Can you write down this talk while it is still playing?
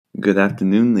Good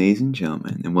afternoon, ladies and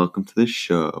gentlemen, and welcome to the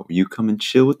show where you come and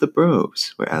chill with the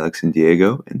bros. We're Alex and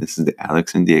Diego, and this is the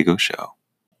Alex and Diego Show.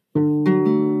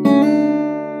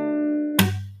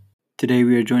 Today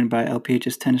we are joined by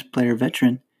LPHS tennis player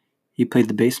veteran. He played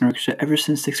the bass in orchestra ever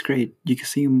since 6th grade. You can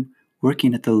see him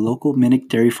working at the local Minnick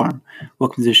Dairy Farm.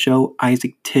 Welcome to the show,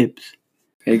 Izack Tibbs.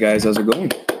 Hey guys, how's it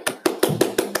going?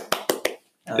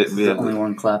 Alex is the only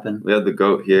one clapping. We have the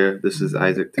GOAT here. This is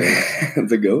Izack Tibbs.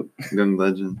 The GOAT? Young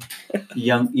legend.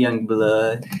 Young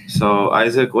blood. So,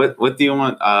 Izack, what do you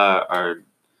want our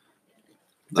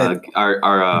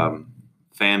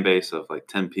fan base of like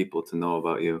 10 people to know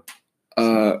about you?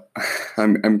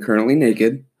 I'm currently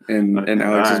naked in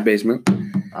Alex's basement.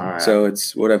 All right. So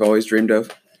it's what I've always dreamed of.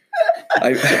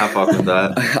 I fuck with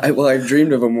that. I've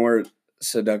dreamed of a more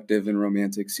seductive and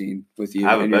romantic scene with you.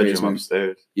 I have a in your bedroom basement.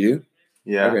 upstairs. You do?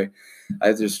 Yeah. Okay.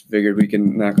 I just figured we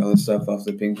can knock all this stuff off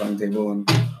the ping pong table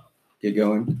and get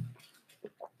going.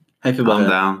 How you feel about I'm that?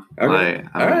 down. Okay.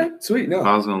 All right. Sweet. No. If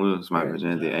I was gonna lose my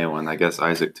virginity to anyone, I guess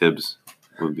Izack Tibbs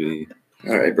would be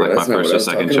All right, bro. like That's my not first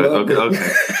what or I was second talking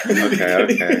choice. about.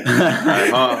 Okay. All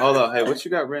right, hold on. Hey, what you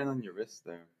got written on your wrist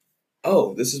there?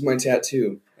 Oh, this is my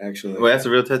tattoo, actually. Wait, that's a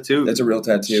real tattoo? That's a real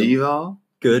tattoo. G-Vol?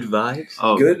 Good vibes.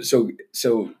 Oh, Good. So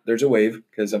there's a wave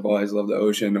because I've always loved the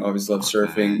ocean. Always loved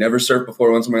surfing. Never surfed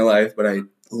before once in my life, but I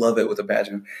love it with a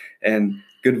passion. And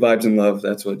good vibes and love.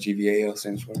 That's what GVAL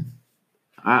stands for.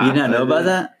 You did not know about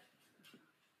that?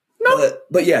 No.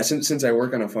 But yeah, since I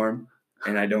work on a farm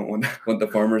and I don't want the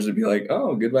farmers to be like,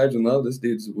 oh, good vibes and love. This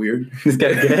dude's weird. This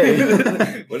guy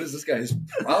gay. What is this guy's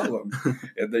problem?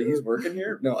 That he's working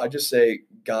here? No, I just say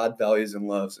God values and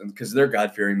loves, and because they're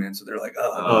God fearing men, so they're like,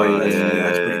 Oh, that's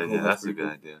yeah, pretty cool. that's a good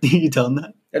idea. You tell him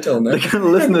that? I tell them They're that. gonna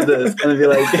listen to this and be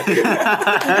like,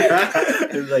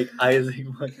 it's like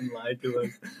Izack fucking lied to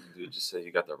us. Dude, just say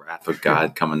you got the wrath of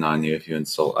God coming on you if you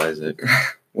insult Izack.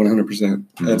 100%.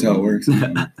 That's how it works.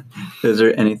 Is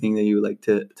there anything that you would like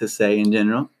to say in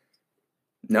general?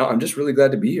 No, I'm just really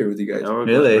glad to be here with you guys.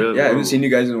 Really? Yeah, I haven't seen you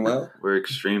guys in a while. We're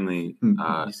extremely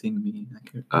You seen me?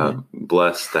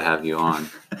 blessed to have you on.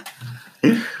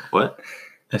 What?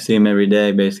 I see him every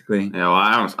day, basically. Yeah,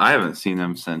 well, I haven't seen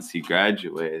him since he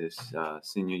graduated his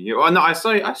senior year. Oh no, I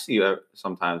see you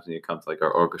sometimes when you come to like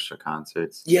our orchestra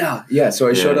concerts. Yeah. So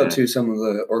I showed up to some of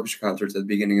the orchestra concerts at the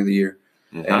beginning of the year,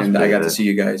 and I got to see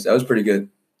you guys. That was pretty good.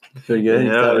 Pretty good?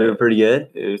 You thought we were pretty good?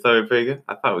 You thought we were pretty good?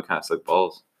 I thought we kind of sucked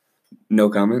balls. No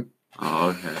comment. Oh,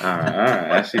 okay. All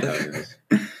right. I see how it is.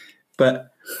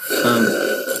 But,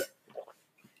 that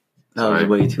was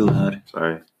way too loud.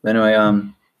 Sorry. But anyway,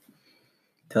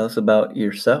 tell us about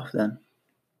yourself then.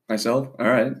 Myself? All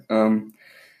right.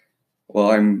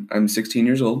 Well, I'm 16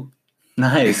 years old.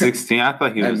 Nice. 16? I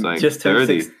thought he was I'm like just turned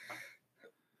 30. 6.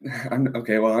 I'm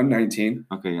 19.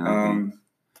 Okay, you're not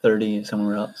 30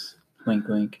 somewhere else. Wink,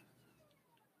 wink.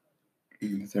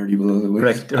 30 below the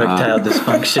waist. Erectile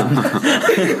dysfunction.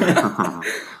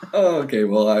 Oh, okay.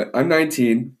 Well, I'm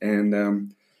 19,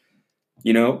 and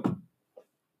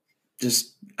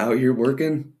just out here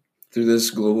working through this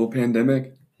global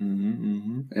pandemic,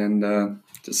 and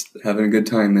just having a good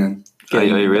time, man. Are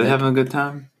you really having a good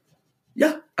time?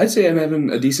 Yeah, I'd say I'm having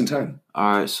a decent time.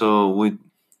 All right, so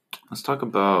let's talk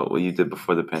about what you did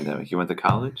before the pandemic. You went to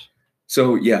college?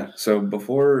 So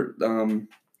before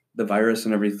the virus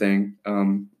and everything,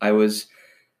 I was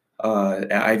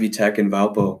at Ivy Tech in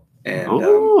Valpo. And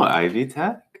Ivy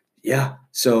Tech? Yeah.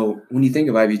 So when you think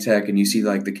of Ivy Tech and you see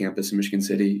like the campus in Michigan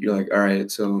City, you're like, all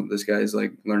right, so this guy's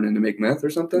like learning to make meth or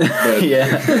something. But,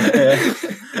 Yeah.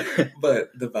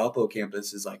 But the Valpo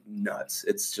campus is like nuts.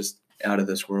 It's just out of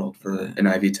this world for an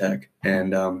Ivy Tech.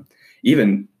 And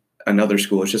even another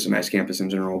school, it's just a nice campus in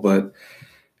general. But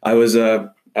I was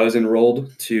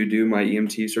enrolled to do my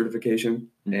EMT certification,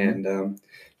 and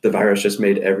the virus just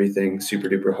made everything super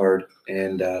duper hard,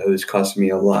 and it was costing me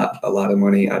a lot of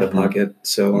money out of pocket.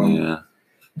 So,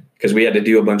 because we had to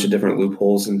do a bunch of different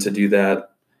loopholes, and to do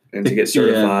that and to get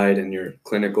certified and your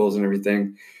clinicals and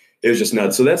everything, it was just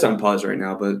nuts. So that's on pause right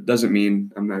now, but it doesn't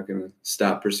mean I'm not going to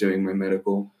stop pursuing my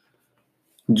medical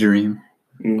dream.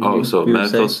 Mm-hmm. Oh, so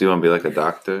medical, so you want to be like a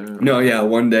doctor? No, yeah.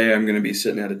 One day I'm going to be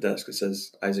sitting at a desk that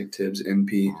says Izack Tibbs,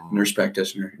 NP, nurse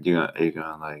practitioner. Are you going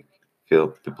to like feel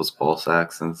people's ball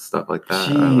sacks and stuff like that?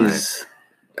 Jeez.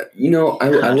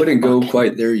 I wouldn't go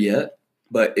quite there yet,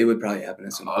 but it would probably happen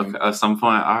at some point. Okay, at some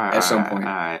point? All right. At some point.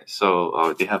 All right.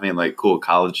 So do you have any like cool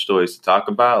college stories to talk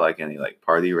about? Like any like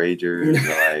party ragers?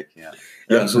 Or, like, yeah.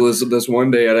 Yeah, so this one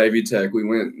day at Ivy Tech, we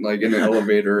went like in an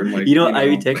elevator and like... You know what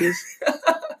Ivy Tech is?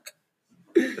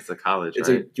 It's a college, It's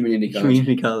right? a community college.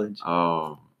 Community college.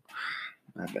 Oh,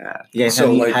 my bad. You guys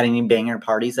So, had any banger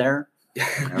parties there?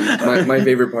 my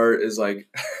favorite part is like,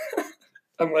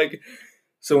 I'm like,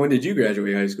 so when did you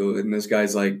graduate high school? And this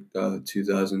guy's like,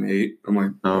 2008. I'm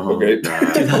like, Oh, okay.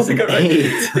 God.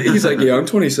 2008. He's like, yeah, I'm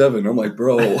 27. I'm like,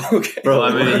 bro, okay. Bro,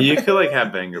 I mean, you could like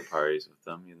have banger parties with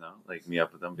them, you know, like meet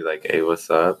up with them, be like, "Hey, what's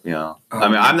up?" You know. I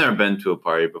mean, I've never been to a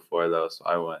party before though, so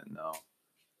I wouldn't know.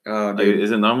 Like, Dude.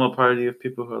 is it normal party of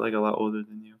people who are like a lot older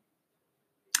than you?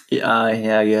 Yeah,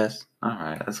 I guess. All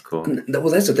right, that's cool. Well,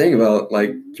 that's the thing about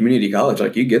like community college.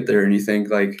 Like you get there and you think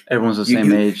like Everyone's the you,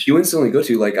 same you, age. you instantly go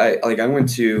to like I went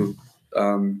to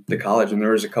the college and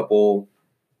there was a couple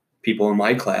people in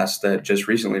my class that just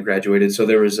recently graduated. So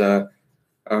there was I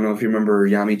don't know if you remember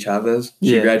Yami Chavez.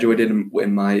 She Yeah. graduated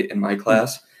in my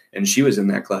class and she was in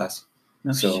that class.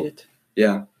 No So, shit.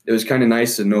 Yeah, it was kind of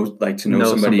nice to know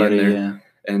somebody in there. Yeah.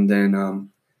 And then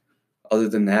other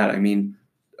than that, I mean,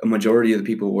 a majority of the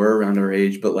people were around our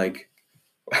age, but like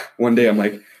one day I'm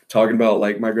like talking about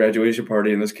like my graduation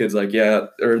party and this kid's like, yeah,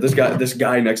 or this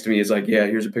guy next to me is like, yeah,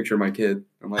 here's a picture of my kid.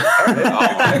 I'm like, all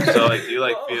right. So like,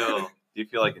 do you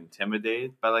feel like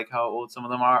intimidated by like how old some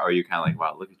of them are, or are you kind of like,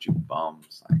 wow, look at you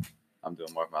bums, like I'm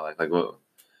doing more of my life, like what?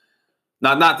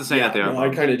 Not to say that they are. No, I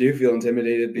kind of do feel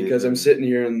intimidated because I'm Yeah. sitting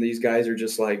here and these guys are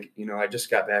just like, I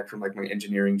just got back from like my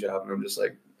engineering job and I'm just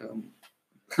like,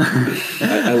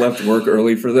 I left work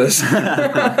early for this.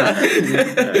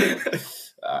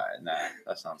 All right, nah,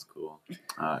 that sounds cool.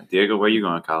 Diego, where you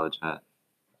going to college at?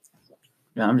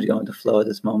 Yeah, I'm just going with the flow at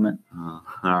this moment. All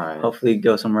right. Hopefully,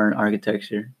 go somewhere in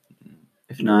architecture.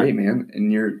 If not, Great, man.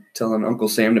 And you're telling Uncle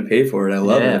Sam to pay for it. I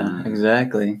love it. Yeah,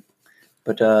 exactly.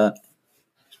 But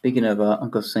speaking of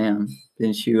Uncle Sam,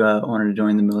 didn't you want to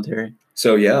join the military?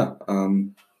 So yeah, I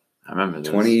remember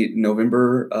this.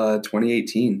 November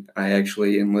 2018, I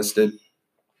actually enlisted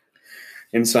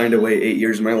and signed away 8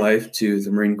 years of my life to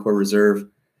the Marine Corps Reserve.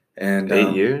 And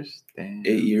 8 years? Damn.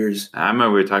 8 years. I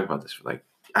remember we were talking about this. For like,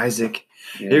 Izack,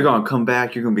 Yeah. you're gonna come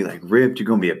back. You're gonna be like ripped. You're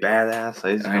gonna be a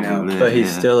badass. I know. But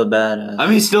he's still a badass. I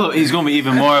mean, he's gonna be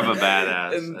even more of a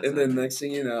badass. and then next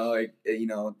thing you know, like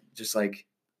just like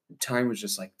time was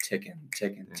just like ticking,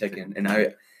 and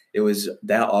it was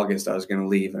that August I was gonna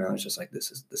leave, and I was just like,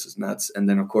 this is nuts. And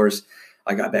then of course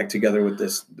I got back together with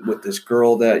this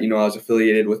girl that I was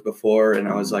affiliated with before, and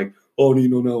I was like, oh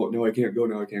no, I can't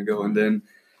go. And then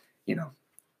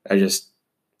I just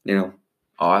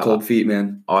cold feet,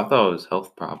 man. Oh, I thought it was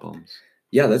health problems.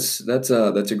 Yeah, that's a great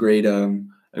that's a great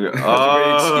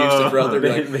excuse to throw out there.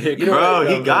 Like, bro,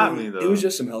 he got me though. It was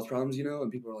just some health problems,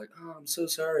 and people were like, "Oh, I'm so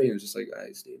sorry." And it was just like,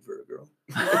 I stayed for a girl.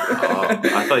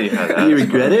 I thought you had that. Do you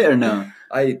regret it or no?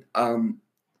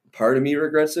 Part of me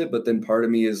regrets it, but then part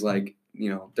of me is like,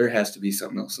 there has to be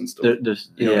something else in store.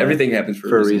 Everything happens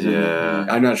for a reason. Yeah.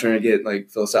 I'm not trying to get like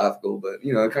philosophical, but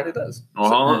it kind of does.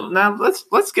 Well, now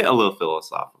let's get a little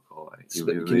philosophical. Like,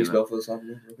 Can you spell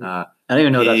philosophical? I don't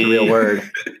even know if that's a real word.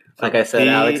 Like I said,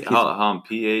 Alex.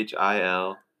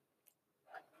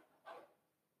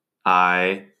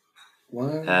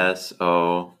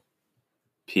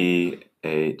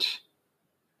 PHILISOPH.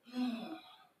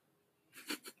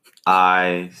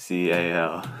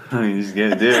 ICAL. You just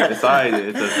get it, dude. Sorry,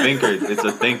 it's a thinker. It's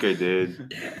a thinker,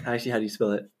 dude. Actually, how do you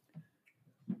spell it?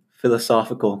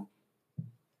 Philosophical.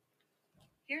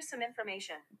 Here's some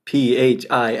information. PHILOSOFY.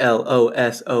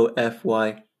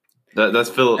 That's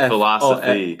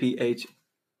philosophy.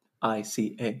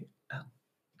 PHICAL.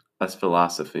 That's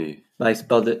philosophy. I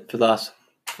spelled it philosophy.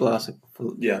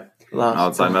 Yeah.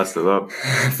 Oh, I messed it up.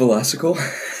 Philosophical.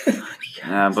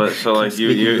 Yeah, but so like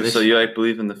you like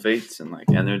believe in the fates and like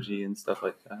energy and stuff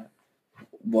like that.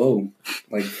 Whoa,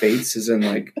 like fates is in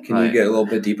like. Can you get a little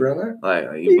bit deeper on that?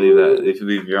 Like you believe that if you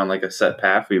believe you're on like a set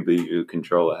path, or you believe you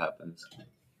control what happens.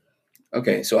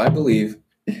 Okay, so I believe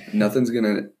nothing's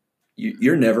gonna.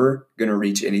 You're never gonna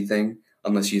reach anything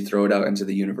unless you throw it out into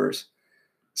the universe.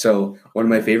 So one of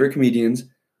my favorite comedians,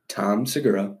 Tom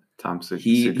Segura.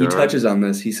 He touches on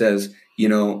this. He says,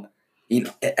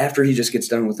 after he just gets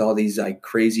done with all these like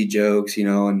crazy jokes,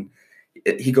 and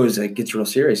he goes like gets real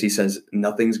serious. He says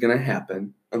nothing's gonna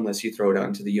happen unless you throw it out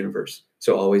into the universe.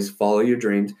 So always follow your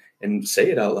dreams and say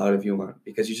it out loud if you want,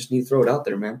 because you just need to throw it out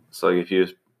there, man. So like, if you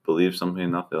just believe something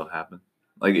enough, it'll happen.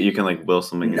 Like you can like will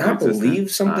something. Not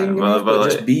believe something enough, but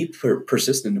just be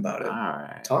persistent about it. All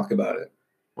right. Talk about it.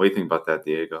 What do you think about that,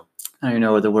 Diego? I don't even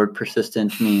know what the word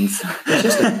persistent means.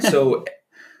 Persistent. So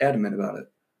adamant about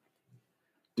it.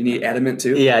 You need adamant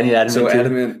too? Yeah, I need adamant too. So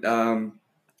adamant,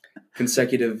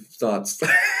 consecutive thoughts.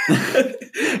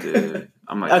 Dude,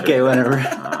 I'm like okay, whatever.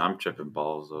 I'm tripping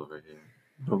balls over here.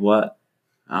 For what?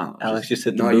 I don't know. Alex just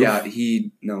hit the No, roof. yeah,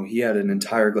 he had an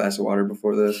entire glass of water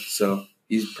before this, so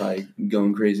he's probably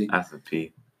going crazy. That's a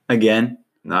pee. Again?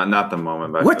 Not the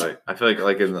moment, but What? I feel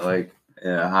like in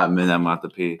a hot minute I'm about to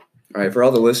pee. All right, for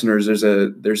all the listeners,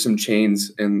 there's some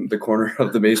chains in the corner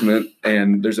of the basement,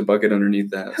 and there's a bucket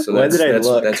underneath that. So Why that's did I that's,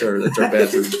 look? that's our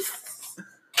bathroom.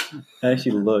 I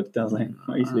actually looked. I was like,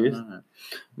 are you serious?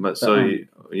 But so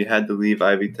you had to leave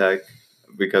Ivy Tech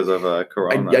because of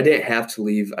Corona. I didn't have to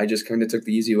leave. I just kind of took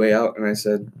the easy way out, and I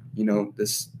said,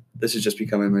 this is just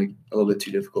becoming like a little bit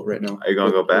too difficult right now. Are you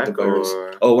gonna go back with the virus.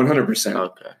 or? Oh, 100%.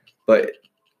 Okay. But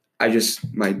I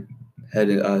just might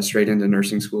head straight into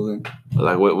nursing school then.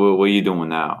 Like what are you doing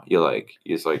now? You're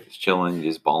just chilling,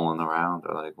 you're just balling around,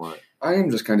 or like what? I am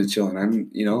just kind of chilling.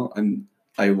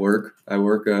 I work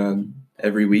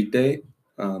every weekday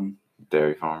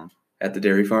Dairy farm. at the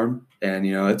dairy farm, and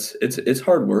it's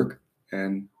hard work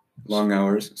and long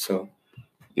hours. So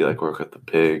You work with the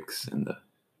pigs and the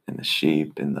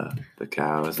sheep and the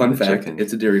cows. fun and the fact, chickens.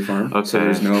 it's a dairy farm. Okay. So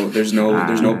there's no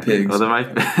pigs.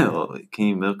 Well, can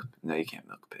you milk? No, you can't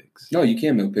milk pigs. No, you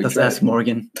can't milk pigs. Let's right? ask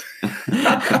Morgan.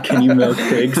 Can you milk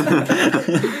pigs? You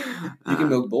can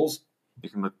milk bulls. You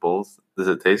can milk bulls. Does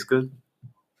it taste good?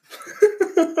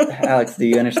 Alex, do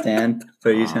you understand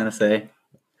what you're trying to say?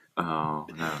 Oh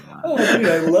no. Oh, dude,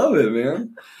 I love it,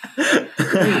 man.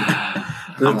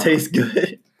 Does it taste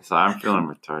good? So I'm feeling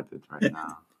retarded right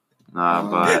now. Nah,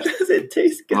 but Does it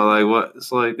taste good? well, what?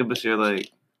 So but you're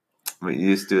what you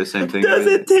used to do the same thing. Does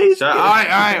it taste good? All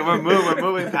right. We're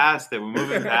moving past it. We're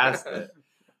moving past it.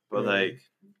 But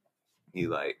you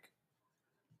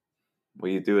what do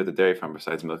you do at the dairy farm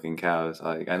besides milking cows?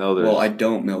 I know there's. Well, I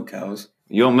don't milk cows.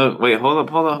 You don't milk. Wait, hold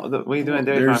up. What are you doing at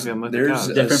dairy farm? If you don't milk the cows?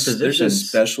 Different There's a positions.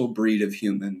 special breed of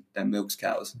human that milks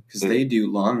cows because they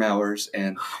do long hours,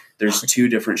 and there's 2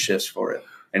 different shifts for it,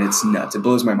 and it's nuts. It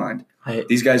blows my mind.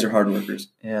 These guys are hard workers.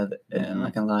 Yeah, I'm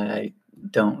not gonna lie. I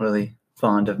don't really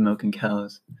fond of milking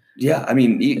cows. Yeah, I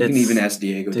mean, you can It's- even ask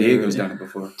Diego. dude. Diego's done it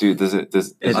before. Dude, does It's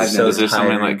is there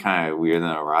something tiring. kind of weird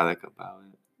and erotic about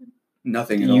it?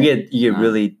 Nothing at all. You get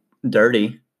really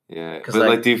dirty. Yeah, 'Cause,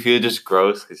 but do you feel just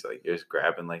gross because you're just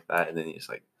grabbing like that and then you just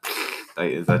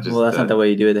is that just? Well, that's not the way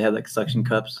you do it. They have suction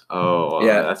cups. Oh, well,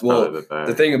 Yeah, that's well, probably a bit better.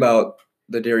 The thing about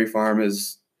the dairy farm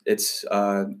is it's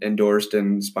endorsed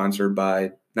and sponsored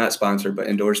by, not sponsored, but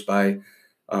endorsed by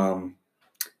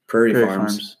Prairie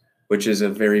Farms, which is a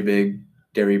very big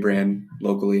dairy brand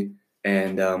locally.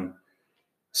 And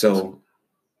so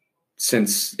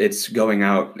since it's going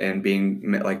out and being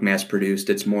mass produced,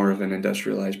 it's more of an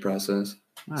industrialized process.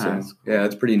 So yeah,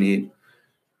 it's pretty neat.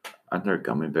 Aren't there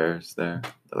gummy bears there?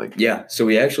 Yeah, so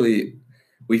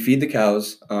we feed the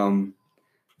cows.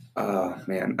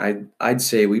 Man, I'd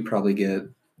say we probably get.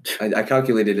 I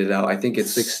calculated it out. I think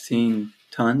it's 16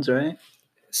 tons, right?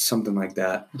 something like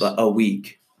that a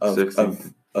week of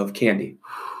 16. of candy.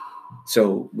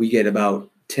 So we get about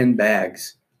 10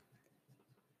 bags,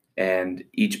 and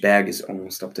each bag is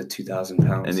almost up to 2,000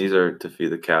 pounds. And these are to feed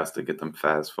the cows to get them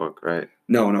fat as fuck, right?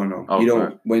 No. Oh, You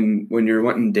don't. When you're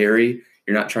wanting dairy,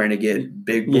 you're not trying to get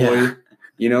big boy. Yeah.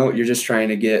 You're just trying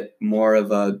to get more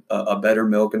of a better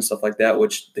milk and stuff like that,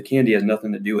 which the candy has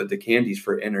nothing to do with. The candy's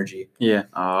for energy. Yeah.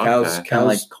 Oh, Cows- okay. Kind of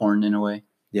like corn in a way.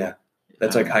 Yeah.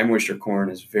 That's like high moisture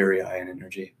corn is very high in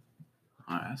energy.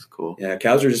 Oh, that's cool. Yeah,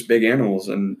 cows are just big animals,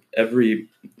 and every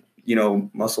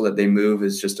muscle that they move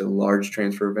is just a large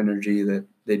transfer of energy that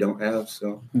they don't have.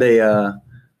 So They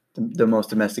the most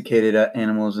domesticated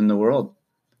animals in the world.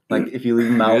 Like if you leave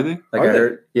them out, Really? like Are I they?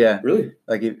 heard, yeah, really,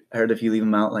 like I heard if you leave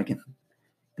them out like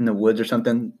in the woods or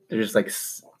something, they're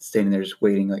just standing there just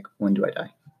waiting. Like, when do I die?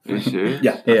 Are you serious?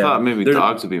 Yeah. I thought maybe They're-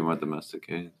 dogs would be more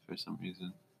domesticated for some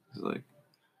reason.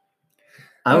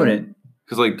 I wouldn't.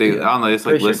 Because they, I don't know, it's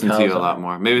Pretty sure listen to you a cows lot are.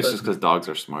 more. Maybe it's But- just because dogs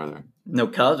are smarter. No,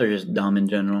 cows are just dumb in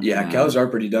general. yeah, Yeah. cows are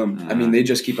pretty dumb. I mean, they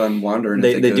just keep on wandering.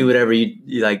 They if do could. whatever you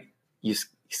like.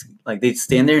 They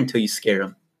stand there until you scare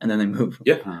them, and then they move.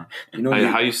 Yeah,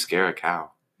 How you scare a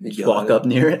cow? you Just yell walk at up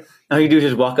near it. All you do is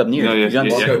just walk up near No, it. you You don't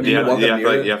walk scare- up- you walk up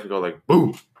near it? you have to go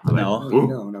boo. No. it.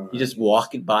 No. You just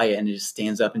walk by it and it just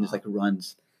stands up and just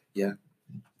runs. And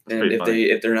pretty if funny.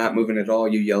 if they're not moving at all,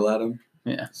 you yell at them.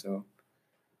 Yeah. So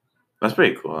That's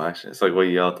pretty cool, actually. It's like what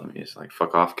you yell at them. You just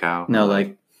fuck off, cow. No,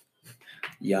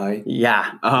 yai.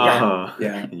 yeah. Oh.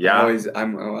 Yeah. Yeah.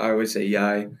 I always say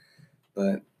yai,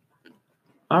 but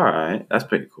All right. That's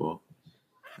pretty cool.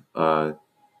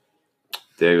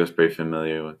 Diego's pretty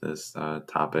familiar with this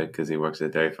topic because he works at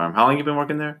a dairy farm. How long you been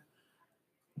working there?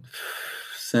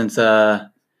 Since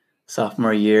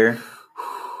sophomore year.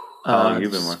 How long you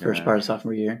been working First there? part of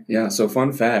sophomore year. yeah. So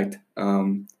fun fact.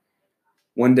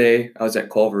 One day I was at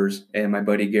Culver's and my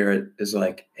buddy Garrett is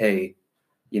like, "Hey,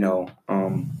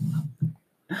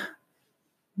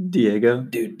 Diego.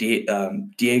 Dude,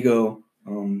 Diego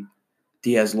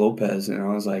Diaz Lopez, and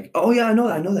I was like, oh yeah, I know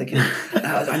that kid.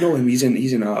 I know him. He's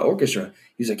in orchestra.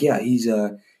 He was like, yeah,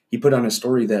 he put on a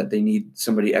story that they need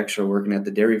somebody extra working at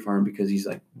the dairy farm because he's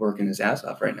like working his ass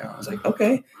off right now. I was like,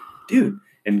 okay, dude.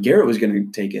 And Garrett was gonna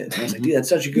take it. And I was like, dude, that's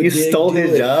such a good. You gig. stole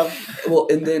his job. Well,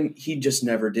 and then he just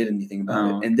never did anything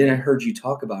about it. And then I heard you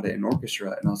talk about it in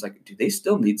orchestra, and I was like, do they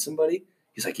still need somebody?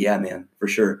 He's like, yeah, man, for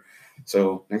sure.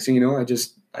 So next thing you know,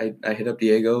 I hit up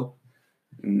Diego,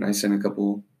 and I sent a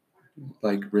couple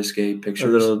like risque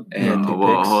pictures. Okay.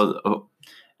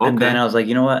 And then I was like,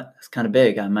 you know what? It's kind of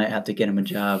big. I might have to get him a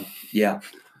job. Yeah,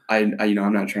 I'm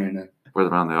not trying to. We're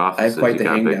around the office. I have quite the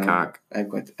hang down. Cock. I have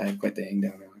quite the hang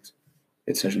down, Alex.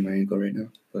 It's touching my ankle right now,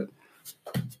 but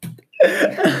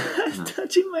It's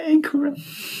touching my ankle. Right.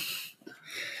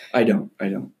 I don't.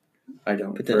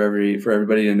 But for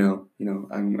everybody to know,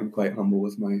 I'm quite humble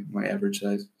with my average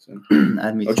size. So,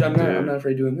 which I'm not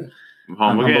afraid doing this. I'm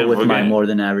humble with my more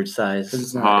than average size.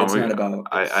 It's not about.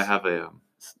 I have a.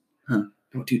 No,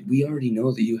 dude, we already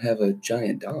know that you have a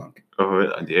giant dog. Oh,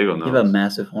 Diego knows. You have a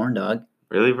massive horn dog.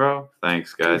 Really, bro?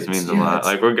 Thanks, guys. It means a lot.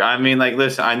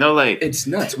 Listen, I know, it's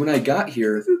nuts. When I got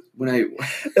here,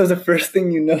 that was the first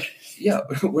thing you noticed. Yeah,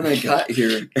 when I got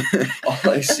here,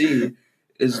 all I see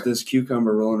is this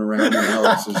cucumber rolling around in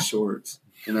Alex's shorts.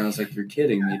 And I was like, you're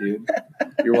kidding me, dude.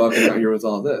 You're walking out here with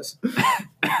all this.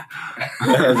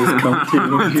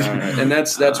 And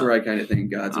that's where I kind of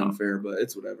think God's unfair, but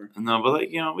it's whatever. No, but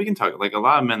we can talk. Like, a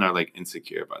lot of men are like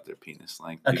insecure about their penis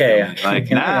length. Okay.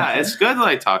 It's good to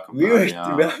like talk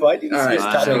about. Why do you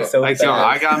so fast?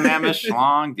 I got mammoth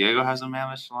schlong. Diego has a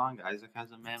mammoth schlong. Izack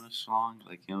has a mammoth schlong.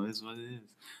 It is what it is.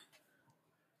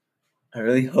 I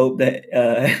really hope that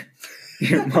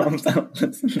your mom's not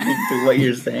listening to what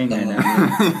you're saying right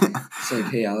now. It's like,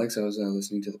 hey, Alex, I was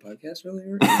listening to the podcast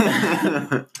earlier.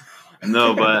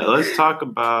 No, but let's talk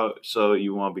about. So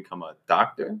you want to become a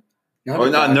doctor?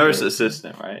 Not nurse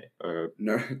assistant, right? Or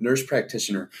nurse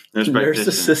practitioner. Nurse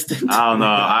assistant. I don't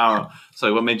know.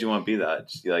 So what made you want to be that?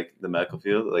 Just like the medical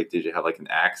field? Like, did you have like an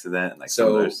accident? And,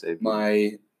 so nurse saved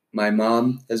you? my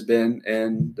mom has been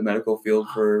in the medical field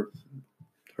for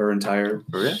her entire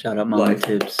Shout out Mama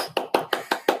Tibbs.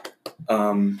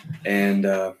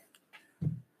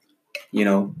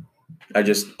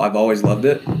 I've always loved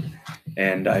it,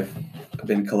 and I've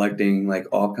been collecting like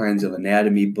all kinds of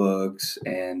anatomy books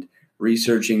and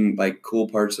researching like cool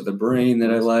parts of the brain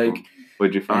that I like.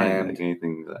 What'd you find? Like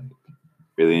anything like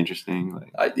really interesting?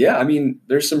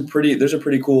 There's a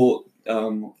pretty cool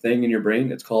thing in your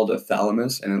brain. It's called a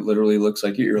thalamus, and it literally looks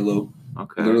like your earlobe.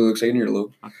 Okay. It literally looks like an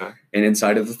earlobe. Okay. And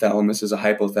inside of the thalamus is a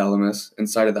hypothalamus.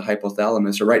 Inside of the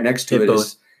hypothalamus, or right next to it,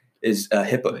 is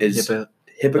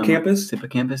hippocampus.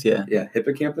 Hippocampus, yeah. Yeah,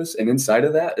 hippocampus. And inside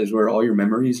of that is where all your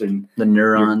memories and the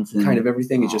neurons and kind of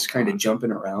everything is just kind of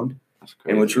jumping around. That's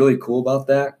crazy. And what's really cool about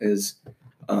that is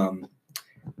when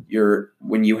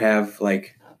you have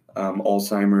like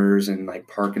Alzheimer's and like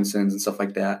Parkinson's and stuff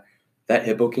like that, that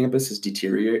hippocampus is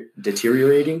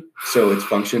deteriorating. So its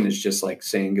function is just like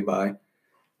saying goodbye.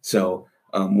 So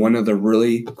one of the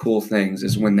really cool things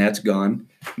is when that's gone,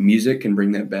 music can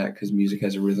bring that back because music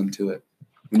has a rhythm to it.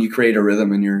 When you create a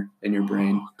rhythm in your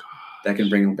brain, that can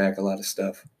bring back a lot of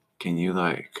stuff. Can you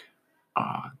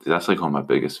that's like one of my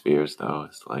biggest fears though,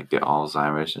 is to like get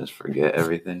Alzheimer's and just forget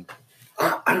everything.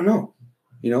 I don't know.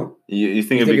 You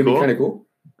think it'd be cool? Kind of cool?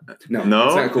 No,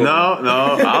 it's not cool. No.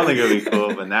 I don't think it'd be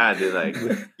cool. But nah, dude, like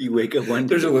you wake up one day.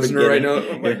 There's a listener right now.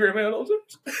 My grandma had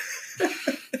Alzheimer's.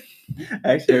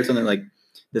 I actually heard something like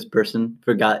this person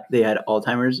forgot they had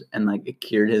Alzheimer's and like it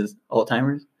cured his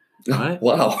Alzheimer's. What?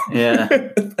 Wow. Yeah.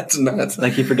 That's nuts.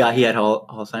 Like he forgot he had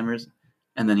Alzheimer's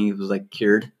and then he was like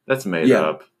cured. That's made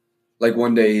up. Like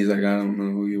one day he's like, I don't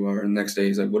know who you are. And the next day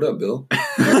he's like, what up, Bill?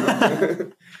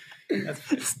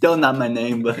 That's still not my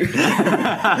name, but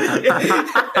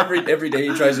every day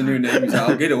he tries a new name. He's like,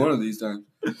 I'll get it one of these times.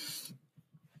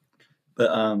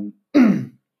 But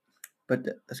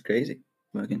that's crazy.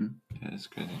 Fucking. Yeah, that's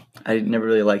crazy. I never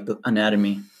really liked the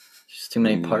anatomy. Just too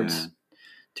many parts.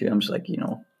 Too. I'm just like,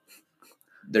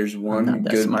 There's one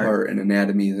good part in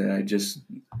anatomy that I just.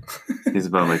 He's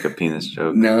about to make a penis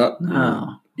joke. No.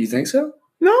 You think so?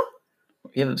 No.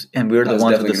 Yeah, and we were the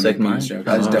ones with the sick mind.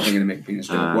 I was definitely going to make a penis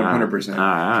joke. 100%. All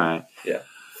right. Yeah.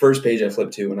 First page I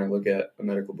flip to when I look at a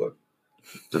medical book.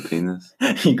 The penis?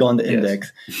 You go on the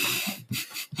index.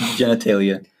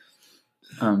 Genitalia.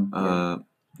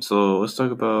 So let's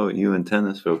talk about you in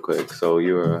tennis real quick. So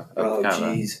you were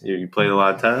you played a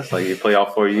lot of tennis? Like you play all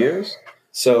 4 years?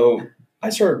 So I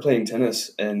started playing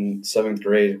tennis in 7th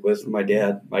grade with my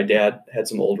dad. My dad had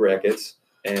some old rackets,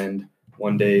 and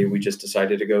one day we just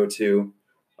decided to go to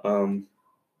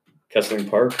Kessling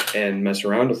Park and mess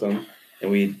around with them. And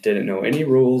we didn't know any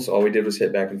rules. All we did was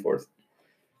hit back and forth.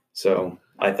 So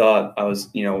I thought I was,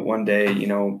 one day,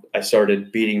 I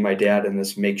started beating my dad in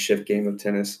this makeshift game of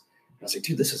tennis. I was like,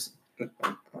 dude,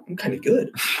 I'm kind of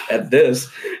good at this.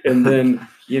 And then,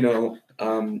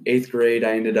 8th grade,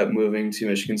 I ended up moving to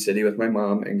Michigan City with my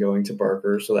mom and going to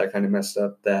Barker. So that kind of messed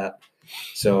up that.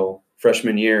 So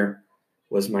freshman year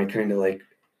was my kind of like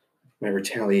my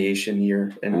retaliation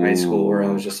year in high school where I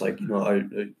was just like, I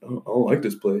don't like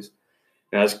this place.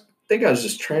 And I think I was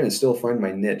just trying to still find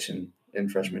my niche in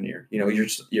freshman year.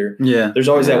 There's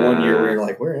always that one year where you're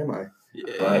like, where am I?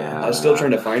 Yeah. But I was still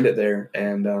trying to find it there.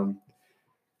 And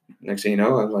next thing you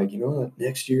know, I'm like, you know what?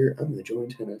 Next year, I'm going to join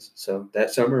tennis. So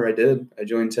that summer I did. I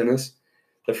joined tennis.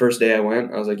 The first day I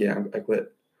went, I was like, yeah, I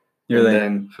quit.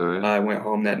 Then I went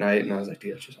home that night and I was like,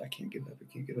 dude, I can't give up. I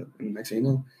can't give up. And next thing you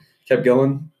know, kept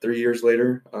going. 3 years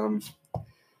later, kind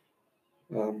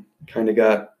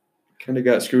of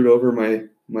got screwed over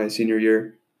my senior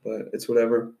year, but it's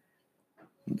whatever.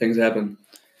 Things happen.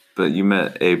 But you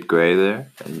met Abe Gray there?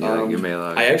 And you made a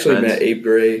lot of I actually friends? met Abe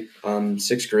Gray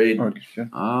 6th grade Orchestra.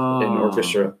 in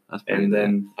orchestra. That's pretty And good.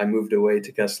 then I moved away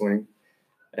to Kessling.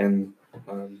 And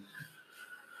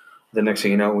the next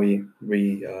thing you know, we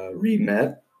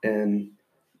re-met in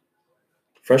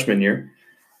freshman year.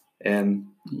 And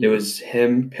it was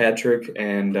him, Patrick,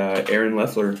 and Aaron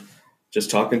Leffler just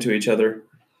talking to each other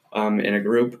in a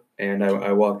group. And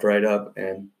I walked right up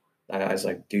and I was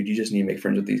like, dude, you just need to make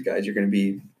friends with these guys. You're going to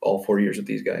be all 4 years with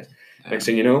these guys. Yeah. Next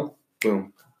thing you know,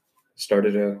 boom,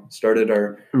 started our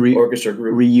orchestra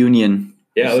group. Reunion.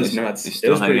 Yeah, it was nuts. You It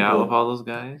still was hang pretty out cool. with all those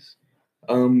guys?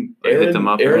 Aaron, them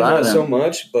up? Aaron A lot of not so them.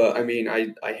 much, but I mean,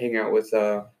 I hang out with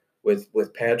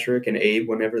Patrick and Abe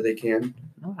whenever they can.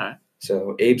 All right.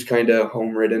 So Abe's kind of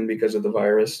home ridden because of the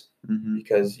virus, Mm-hmm.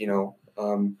 because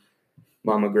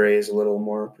Mama Gray is a little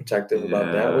more protective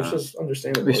about that, which is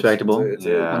understandable. Respectable. It's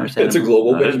Yeah. a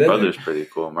global His pandemic. brother's pretty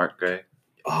cool, Mark Gray.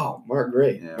 Oh, Mark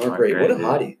Gray. Yeah, Mark Mark Gray. Gray, What a dude.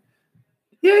 hottie.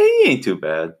 Yeah, he ain't too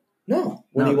bad. No,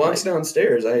 when No, he walks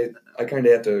downstairs, I kind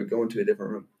of have to go into a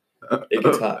different room. It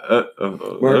gets hot. Mark,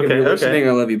 if you're listening,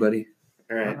 I love you, buddy.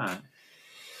 All right. All right.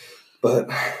 But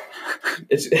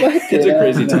it's a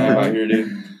crazy time out here,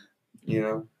 dude.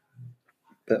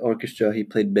 The orchestra, he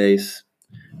played bass.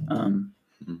 Mm-hmm.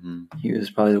 He was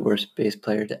probably the worst bass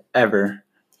player to ever.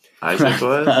 Isaac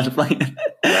was? Playing.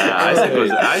 Yeah, Isaac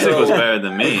was better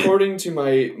than me. According to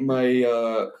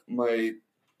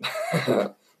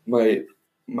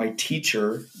my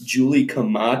teacher, Julie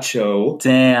Camacho,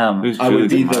 Damn. Who's I would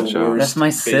Julie be the Camacho? worst. That's my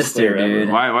bass sister, player ever. dude.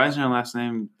 Why is your last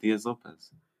name Diaz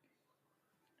Lopez?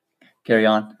 Carry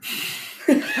on.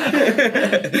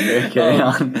 Carry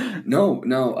on. No.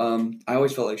 I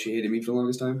always felt like she hated me for the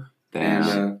longest time. Damn.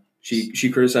 And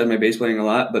she criticized my bass playing a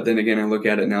lot, but then again, I look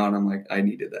at it now and I'm like, I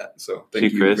needed that. So thank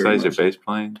She you very criticized your much. bass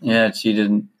playing? Yeah, she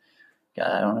didn't. God,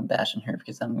 I don't want to bash on her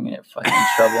because I'm going to get fucking in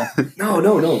trouble.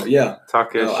 No. Yeah.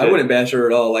 Talk your No, shit. I wouldn't bash her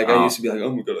at all. Like, I Oh. used to be like,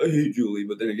 oh my God, I hate Julie.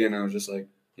 But then again, I was just like,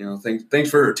 thanks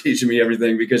for teaching me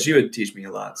everything, because she would teach me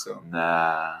a lot. So,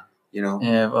 Nah.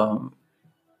 Yeah, well,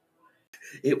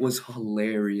 it was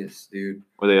hilarious, dude.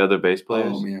 Were they other bass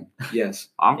players? Oh, man. Yes.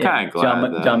 I'm kind of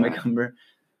glad. John McCumber,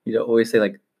 he'd always say,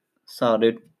 like, saw,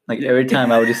 dude. Like, every time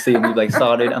I would just see him, he'd be like,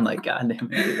 saw, dude. I'm like, God damn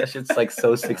it, dude. That shit's, like,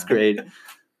 so 6th grade.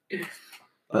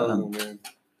 Oh, man.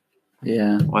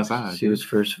 Yeah. What's that? She was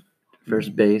first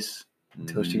base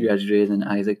until she graduated, and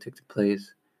Isaac took the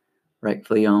place,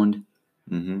 rightfully owned.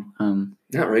 Mm-hmm.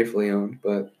 Not rightfully owned,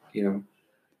 but,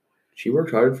 she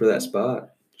worked hard for that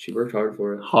spot. She worked hard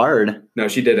for it. Hard. No,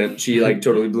 she didn't. She,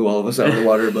 totally blew all of us out of the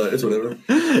water, but it's whatever.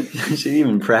 She didn't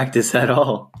even practice at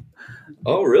all.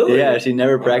 Oh, really? Yeah, she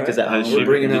never practiced right. at home. We're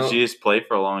bringing Did out- she just play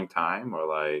for a long time, or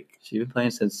like? She's been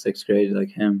playing since 6th grade, like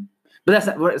him. But that's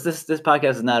not. This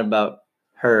podcast is not about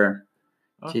her.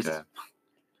 Okay. She's-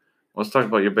 Let's talk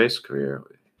about your bass career.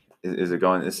 Is it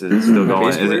going? Is it still going?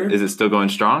 Bass player? Is it still going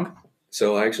strong?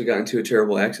 So I actually got into a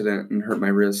terrible accident and hurt my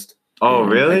wrist. Oh,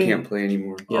 And really? I can't play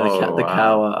anymore. Yeah, Oh, the wow.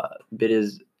 cow bit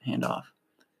his hand off,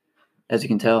 as you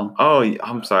can tell. Oh,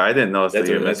 I'm sorry. I didn't notice That's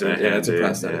that a- you that's a- missed yeah, my that's a hand, dude.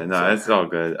 prosthetic, Yeah, no, so. it's all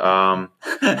good. How's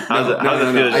it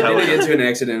No. feel? I Just didn't get into an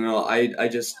accident at all. I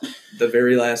just, the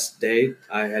very last day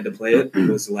I had to play it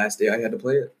was the last day I had to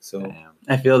play it. So Damn.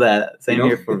 I feel that. Same You know?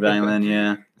 here for violin.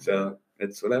 Yeah,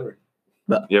 it's whatever.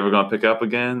 You ever gonna pick up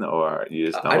again, or you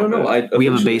just? I don't know. we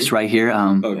have a bass right here.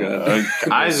 Oh, God.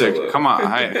 Isaac, come on,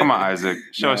 Isaac,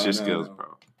 show us No, your no, skills, no.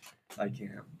 bro. I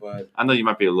can't. But I know you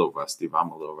might be a little rusty, but I'm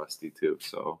a little rusty too.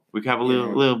 So we could have a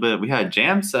little bit. We had a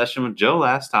jam session with Joe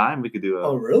last time. We could do a.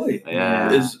 oh, really?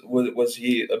 Yeah. Was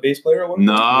he a bass player at one point?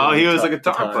 No, he was a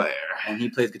guitar guitar player. And he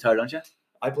plays guitar, don't you?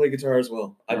 I play guitar as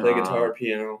well. I play Ah. guitar,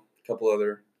 piano, a couple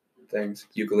other things,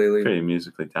 ukulele, Pretty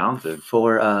musically talented.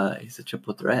 He's a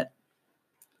triple threat.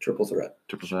 triple threat.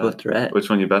 Triple threat. Which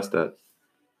one you best at?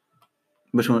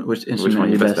 Which instrument are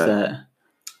you best at?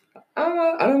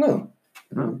 I don't know.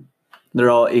 No. They're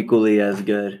all equally as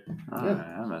good.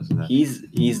 I'm messing that. He's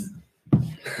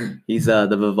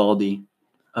the Vivaldi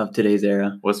of today's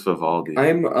era. What's Vivaldi?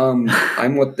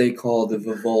 I'm what they call the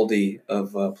Vivaldi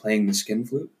of playing the skin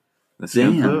flute. The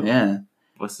skin flute? Yeah.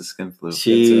 What's the skin flute?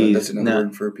 That's another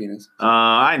word for a penis.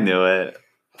 I knew it.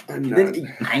 I'm not.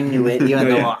 I knew it. You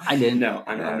know, I didn't. No,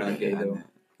 I'm not gay though.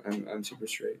 I'm super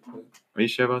straight. But... Are you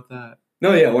sure about that?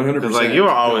 No, yeah, 100%. Because like you were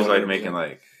always like 100%. making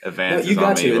like No, advances. you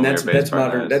got on me to, and when we that's were bass modern.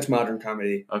 partners. That's modern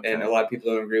comedy, Okay. and a lot of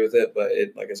people don't agree with it. But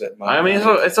it, like I said, I mean,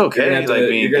 modern it's okay, You're gonna have like to-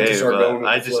 being you're gonna have to gay, start going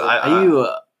but with the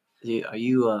flow. Are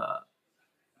you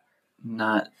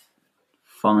not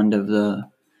fond of the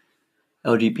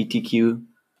LGBTQ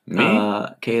Me?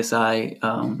 KSI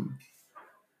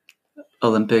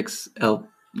Olympics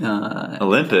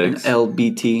Olympics?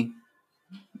 LBT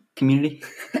community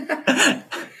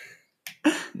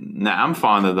Nah, I'm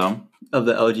fond of them. of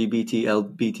the LGBT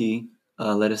LBT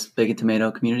lettuce bacon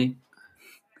tomato community?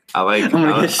 I like. I'm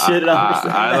gonna get shit on for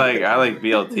saying I like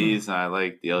BLTs and I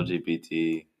like the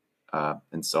LGBT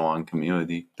and so on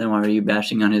community. Then why were you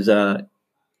bashing on his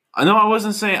I know I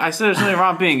wasn't saying. I said there's nothing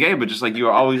wrong being gay, but just like you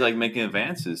were always like making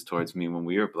advances towards me when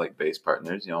we were like bass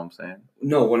partners. You know what I'm saying?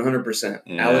 No, 100%.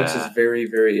 Yeah. Alex is very,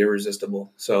 very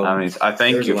irresistible. So I mean, I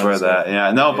thank there's you a lot for of that. stuff.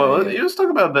 Yeah, no, but Yeah. let's talk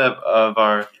about a bit of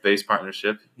our bass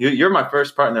partnership. You're my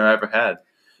first partner I ever had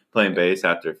playing bass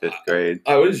after 5th grade.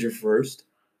 I was your first.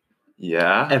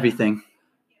 Yeah. everything?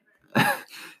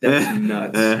 That's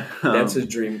nuts. That's a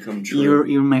dream come true.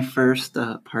 You were my first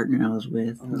partner I was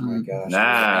with. Oh my gosh.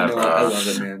 Nah, You know, bro. I love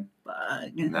it, man.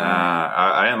 Nah,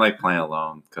 I didn't like playing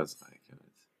alone because like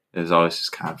it was always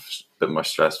just kind of a bit more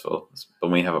stressful. But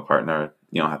when you have a partner,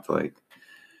 you don't have to like.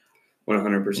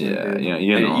 100%. Yeah, dude. you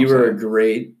know And what you I'm were a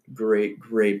saying.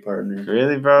 great partner.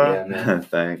 Really, bro? Yeah, man.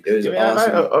 Thanks. It was Give me that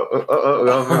awesome. mic. Oh,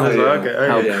 Yeah. okay.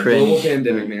 How okay. Yeah, cringe. global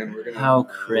pandemic, man. We're gonna. How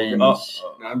cringe. No,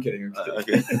 I'm kidding.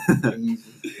 Okay.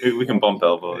 we can bump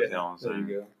elbows. Yeah, You know what I'm there saying?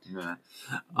 you go. Yeah.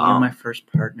 You're my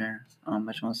first partner. I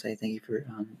just want to say thank you for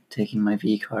taking my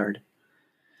V card.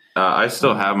 I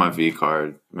still have my V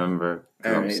card. Remember?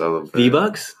 All I'm right. celebrating.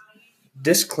 V-Bucks?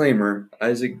 Disclaimer: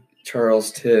 Izack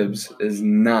Charles Tibbs is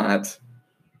not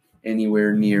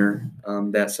anywhere near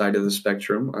that side of the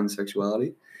spectrum on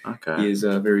sexuality. Okay. He is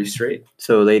very straight.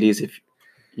 So, ladies, if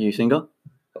you're single?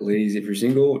 Ladies, if you're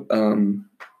single,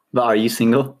 But are you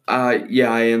single?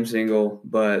 yeah, I am single,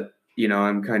 but you know,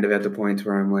 I'm kind of at the point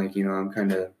where I'm like, you know,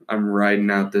 I'm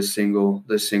riding out this single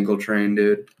train,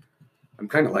 dude. I'm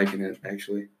kind of liking it,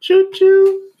 actually. Choo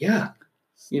choo. Yeah,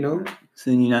 you know, So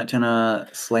then you're not trying to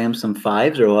slam some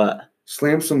fives or what?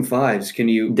 slam some fives. Can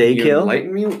you Kill?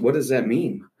 enlighten me? What does that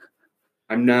mean?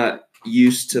 I'm not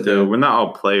used to Dude, we're not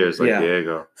all players like Yeah.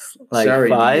 Diego. Like Sorry,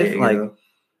 five? Diego.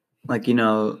 Like, you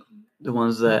know, the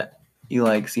ones that you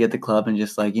like see at the club and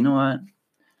just like, you know what?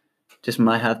 Just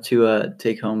might have to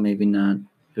take home, maybe not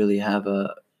really have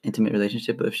a intimate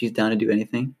relationship, but if she's down to do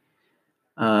anything,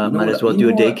 You know might what- as well you do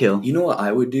a know day what- kill. You know what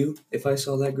I would do if I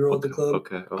saw that girl at the club?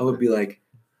 Okay. I would be like,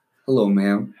 "Hello,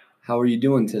 ma'am. How are you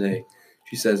doing today?"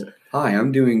 She says, "Hi,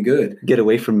 I'm doing good." Get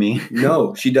away from me.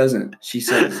 No, she doesn't. She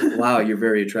says, "Wow, you're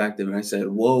very attractive." And I said,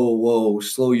 "Whoa,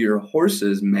 slow your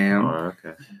horses, ma'am, Oh,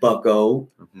 okay. bucko."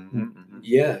 Mm-hmm.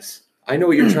 Yes, I know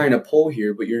what you're trying to pull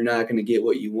here, but you're not going to get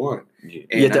what you want. Yeah.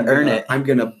 And You have to I'm earn gonna-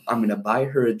 it. I'm gonna buy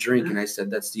her a drink, and I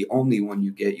said, "That's the only one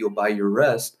you get. You'll buy your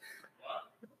rest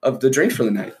of the drinks for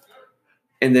the night."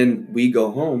 And then we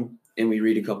go home and we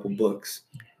read a couple books.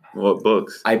 What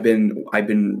books? I've been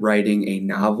writing a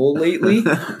novel lately.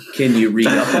 Can you read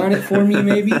up on it for me,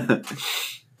 maybe?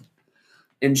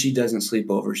 And she doesn't sleep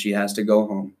over. She has to go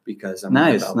home because I'm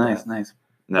Nice. about that.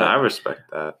 No, I respect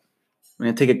that. We're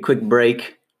going to take a quick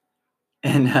break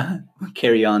and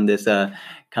carry on this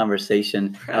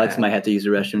conversation. Alex might have to use the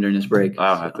restroom during this break.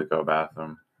 I'll have to go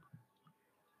bathroom.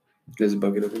 There's a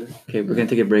bucket over there. Okay, we're going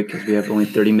to take a break because we have only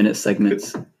 30-minute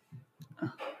segments.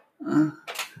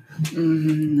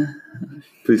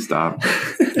 Please stop.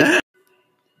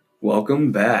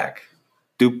 Welcome back.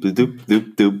 Doop doop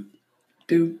doop doop.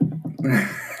 Dude.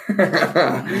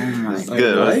 That's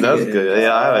good. That was good.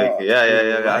 Yeah, I like it.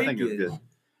 Yeah. I think it's good.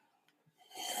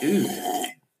 Dude.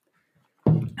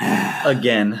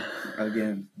 Again.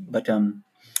 Again. But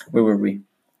where were we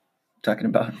talking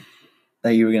about?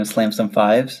 That you were gonna slam some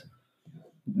fives,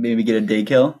 maybe get a day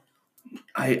kill.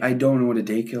 I don't know what a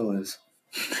day kill is.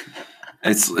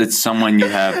 It's someone you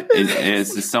have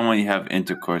it's someone you have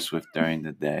intercourse with during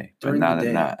the day, but During not the at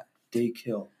day. night. Day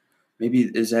kill. Maybe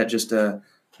is that just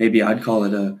maybe I'd call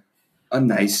it a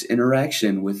nice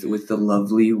interaction with the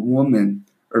lovely woman.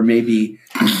 Or maybe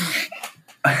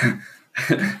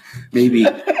maybe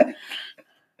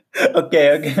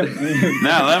Okay.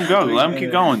 Nah, let him go. Let him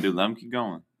keep going, dude. Let him keep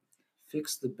going.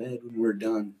 fix the bed when we're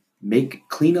done.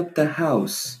 Clean up the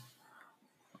house.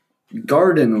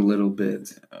 Garden a little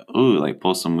bit. Ooh, like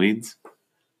pull some weeds.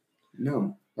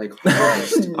 No, like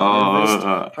harvest.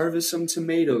 Harvest some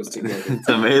tomatoes together.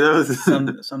 Tomatoes.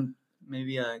 some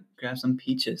maybe grab some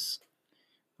peaches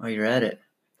while you're at it.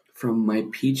 From my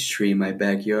peach tree in my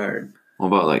backyard. What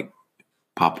about like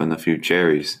popping a few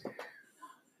cherries?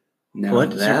 Now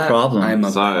What's your that problem? I'm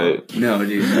about. Sorry. No,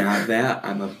 dude. Now that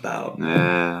I'm about.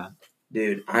 Yeah.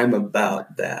 Dude, I'm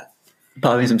about that.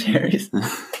 Popping some cherries.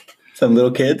 Some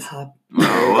little kids. Pop.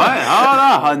 What?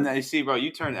 Hold on. You see, bro, you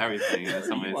turn everything into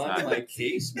something You it's want not. my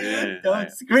case, man? Yeah,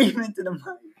 Don't scream into the mic.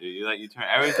 dude, you turn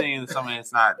everything into something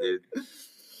it's not, dude.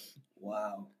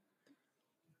 Wow.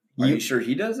 Are you sure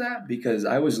he does that? Because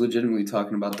I was legitimately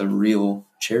talking about the real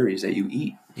cherries that you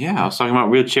eat. Yeah, I was talking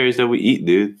about real cherries that we eat,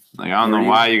 dude. Like, I don't know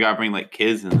why you gotta bring like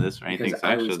kids in this or anything Because I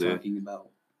sexual, was dude. talking about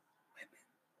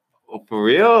Oh, for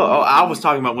real? Oh, I was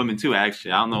talking about women too,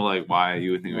 actually. I don't know like why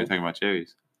you would think we were talking about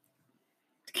cherries.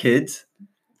 Kids?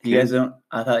 You Kids? guys don't.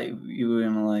 I thought you were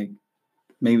gonna like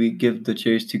maybe give the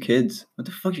cherries to kids. What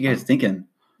the fuck you guys thinking?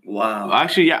 wow. Well,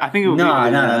 actually, yeah, I think it would No. be.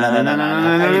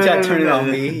 You try to turn it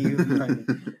on me. You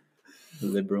fucking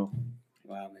liberal,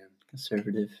 Wow, man.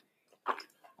 conservative,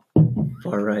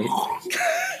 far right.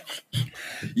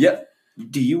 Yep.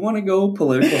 Do you want to go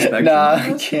political spectrum? Nah, on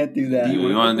I this? can't do that. Do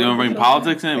You want to bring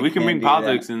politics in? I We can can't bring do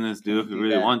politics that. in this, dude, if we do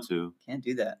really that. want to. Can't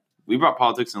do that. We brought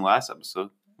politics in the last episode,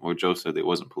 where Joe said it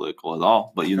wasn't political at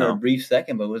all, but you For a know. brief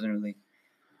second, but it wasn't really.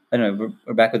 I don't know.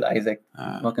 We're back with Izack.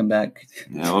 Welcome back.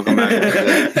 Yeah, welcome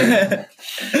back.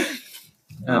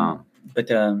 But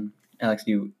Alex,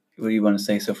 what do you want to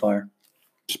say so far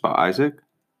Just about Izack?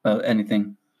 about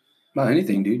anything? About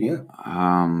anything, dude. Yeah.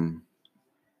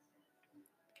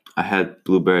 I had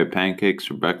blueberry pancakes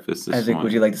for breakfast this Izack, morning.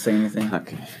 would you like to say anything?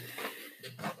 Okay.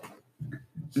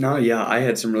 No, yeah. I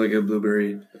had some really good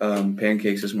blueberry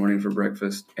pancakes this morning for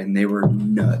breakfast, and they were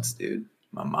nuts, dude.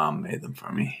 My mom made them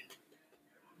for me.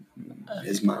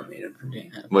 His mom made them for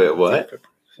me. Wait, what?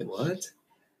 What?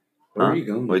 Where are you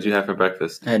going? What'd you have for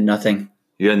breakfast? I had nothing.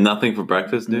 You had nothing for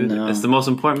breakfast, dude? No. It's the most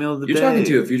important meal of the You're day. talking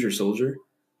to a future soldier.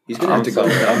 He's gonna I'm have to go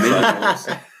sorry. without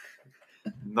me.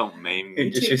 Don't maim You're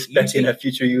me. disrespecting a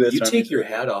future U.S. You Army. take your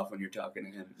hat off when you're talking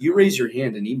to him. You raise your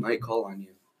hand, and he might call on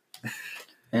you.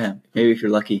 Yeah, maybe if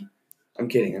you're lucky. I'm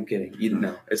kidding. You don't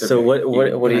know. It's So okay. what You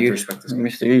are have to you, respect this guy.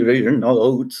 Mr. You're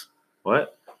notes.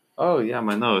 What? Oh, yeah,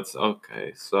 my notes.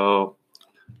 Okay, so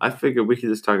I figured we could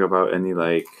just talk about any,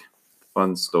 like,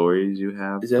 fun stories you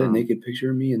have. Is that a naked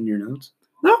picture of me in your notes?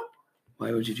 No.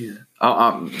 Why would you do that?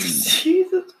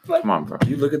 Jesus. Come on, bro.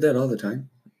 You look at that all the time.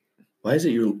 Why is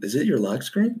it your lock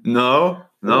screen? No,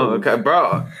 Oh. okay,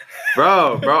 bro.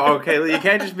 Okay, you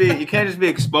can't just be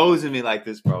exposing me like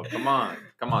this, bro. Come on,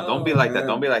 don't be Oh, like that. man.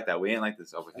 Don't be like that. We ain't like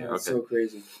this over here. That's Okay, so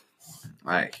crazy.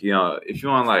 like if you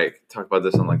want to like talk about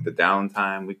this on like the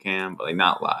downtime, we can, but like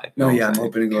not live. No, You know yeah, what I'm saying?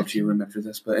 hoping to go up to your room after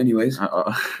this. But anyways,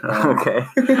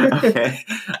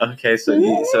 Okay.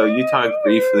 So you talked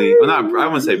briefly. Well, not I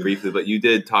wouldn't say briefly, but you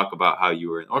did talk about how you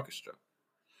were in orchestra.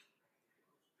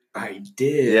 I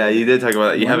did. Yeah, you did talk about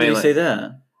that. You When did haven't you say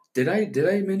that? Did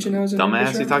I mention I was in dumbass.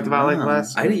 orchestra? You talked about like No.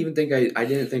 last. I didn't think I I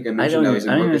mentioned don't I was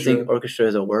in even orchestra. think orchestra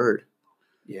is a word.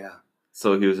 Yeah.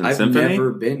 So he was in I've symphony.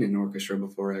 never been in orchestra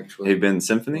before, actually. Have you been in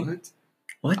symphony? What?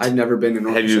 What? I've never been in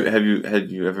orchestra. Have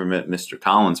you ever met Mr.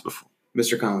 Collins before?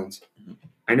 Mr. Collins.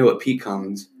 I know what Pete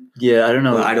Collins. Yeah, I don't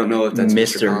know. Well, I don't know if that's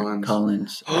Mr. Mr.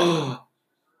 Collins. Oh,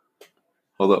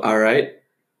 Hold up. all right.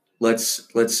 Let's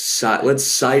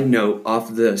side note off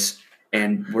this,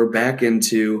 and we're back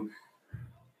into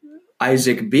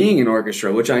Izack being in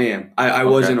orchestra, which I am. I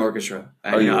was Okay. in orchestra.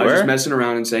 Oh, you I was just were? messing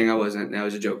around and saying I wasn't. And that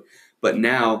was a joke. But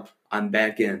now I'm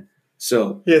back in.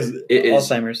 So Yes, it is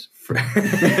Alzheimer's.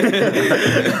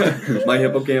 my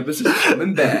hippocampus is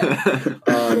coming back.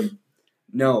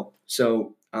 No.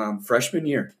 So freshman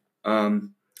year. I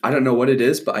don't know what it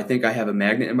is, but I think I have a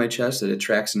magnet in my chest that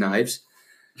attracts knives.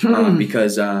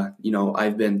 Because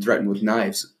I've been threatened with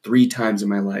knives 3 times in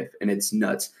my life, and it's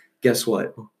nuts. Guess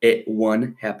what?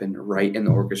 One happened right in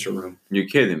the orchestra room. You're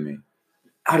kidding me.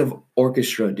 Out of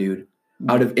orchestra, dude.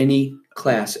 out of any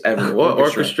class ever. What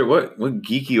orchestra? What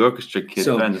geeky orchestra kid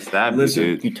So, trying to stab listen,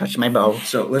 you, dude? You touched my bow.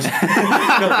 So listen.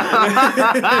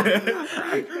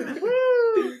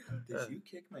 Did you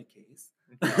kick my case?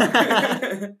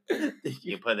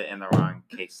 You put it in the wrong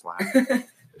case slot.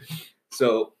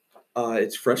 So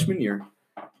it's freshman year,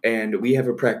 and we have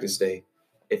a practice day.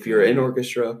 If you're in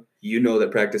orchestra, you know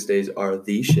that practice days are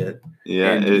the shit.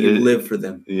 Yeah, and you live for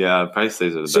them. Yeah, practice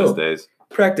days are the So, best days.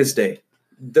 Practice day.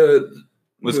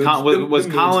 Was mood's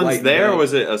Collins lightened there, up. or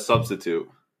was it a substitute?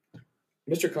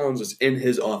 Mr. Collins was in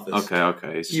his office.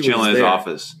 Okay. He's He chilling was in his there.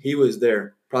 office. He was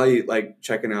there, probably like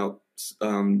checking out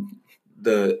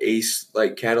the Ace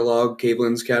catalog,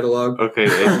 Cablin's catalog. Okay,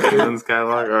 Cablin's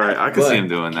catalog. All right, I can see him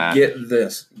doing that.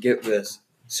 Get this.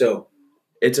 So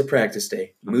it's a practice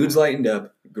day. Mood's lightened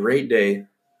up. Great day.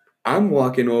 I'm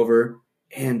walking over,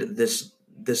 and this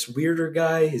weirder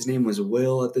guy. His name was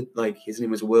Will. His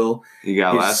name was Will. You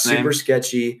got a He's last name? super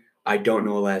sketchy. I don't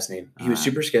know a last name. He was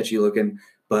super sketchy looking,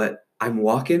 but I'm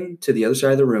walking to the other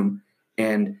side of the room,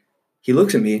 and he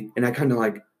looks at me, and I kind of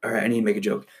like, all right, I need to make a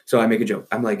joke. So I make a joke.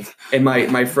 I'm like, and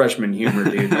my freshman humor,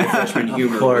 dude. My freshman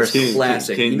humor was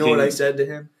classic. You know what I said to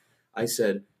him? I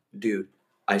said, dude,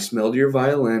 I smelled your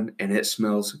violin, and it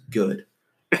smells good.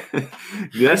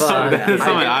 That's something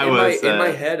I would have said. In my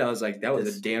head, I was like, that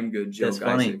was a damn good joke, That's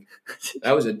funny. Isaac.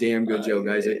 That was a damn good joke,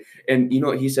 Isaac. And you know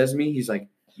what he says to me? He's like,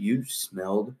 you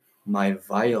smelled my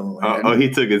violin. Oh, he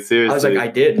took it seriously. I was like, I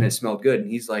did, and it smelled good. And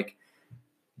he's like,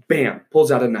 bam,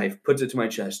 pulls out a knife, puts it to my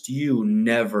chest. You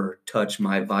never touch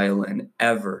my violin,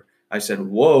 ever. I said,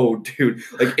 whoa, dude.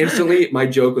 Like, instantly, my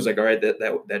joke was like, all right,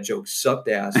 that joke sucked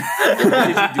ass. Why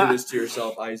did you do this to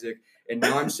yourself, Isaac? And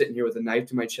now I'm sitting here with a knife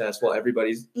to my chest while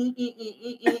everybody's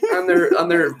on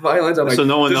their violins. I'm like, so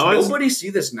no one knows? Does nobody see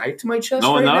this knife to my chest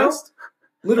No one right knows?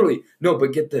 now? Literally. No,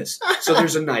 but get this. So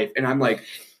there's a knife, and I'm like,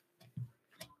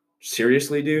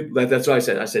 seriously, dude? Like, that's what I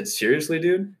said. I said, seriously,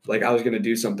 dude? Like, I was going to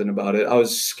do something about it. I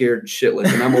was scared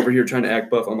shitless, and I'm over here trying to act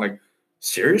buff. I'm like,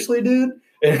 seriously, dude?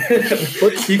 And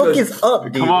What the fuck is up,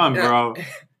 dude? Come on, bro.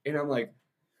 And I'm like,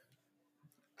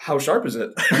 how sharp is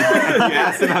it? You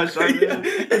asked him how sharp it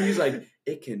is? And he's like,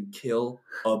 it can kill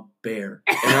a bear.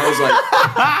 And I was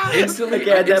like, instantly,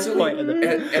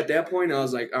 Okay, at that point, I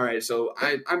was like, all right, so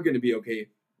I'm going to be okay.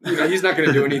 You know, he's not going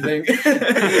to do anything. It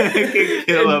can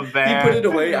kill a bear. He put it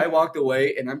away. I walked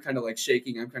away, and I'm kind of like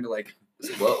shaking. I'm kind of like,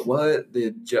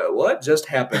 what just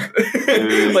happened?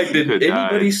 Dude, Like, did could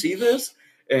anybody die. see this?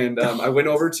 And I went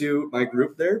over to my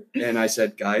group there, and I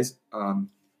said, guys,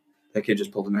 that kid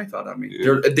just pulled a knife out on me.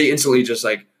 They instantly just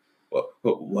like,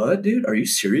 what, dude? Are you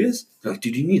serious? They're like,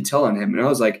 dude, you need to tell on him. And I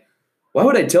was like, why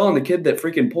would I tell on the kid that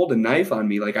freaking pulled a knife on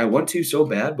me? Like, I want to so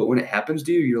bad, but when it happens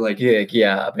to you, you're like,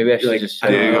 Yeah, maybe I should like, just.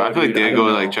 I don't Diego, know, I feel like dude, I Diego would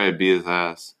don't like know. try to beat his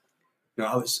ass. No,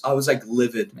 I was like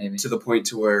livid Maybe. to the point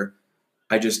to where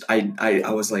I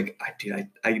was like,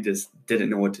 I just didn't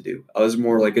know what to do. I was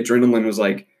more like adrenaline was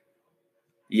like,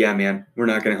 yeah, man, we're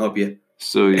not going to help you.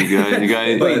 So you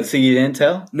guys. Wait, so you didn't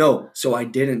tell? No, so I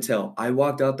didn't tell. I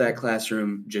walked out that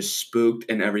classroom just spooked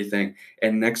and everything.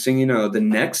 And next thing you know, the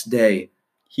next day,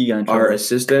 He got in our trouble.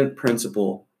 assistant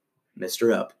principal,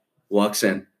 Mr. Up, walks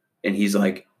in and he's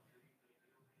like,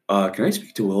 can I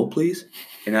speak to Will, please?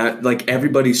 And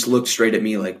everybody looked straight at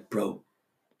me like, bro,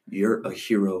 you're a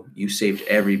hero. You saved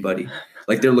everybody.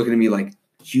 Like, they're looking at me like,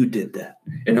 you did that.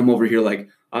 And I'm over here like,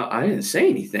 I didn't say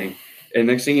anything. And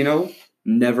next thing you know,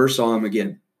 never saw him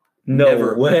again. No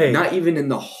Never. way. Not even in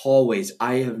the hallways.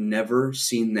 I have never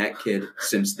seen that kid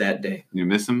since that day. You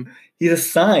miss him? He's a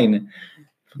sign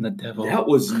from the devil. That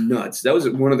was nuts. That was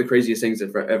one of the craziest things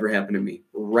that ever happened to me.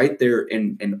 Right there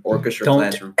in an orchestra Don't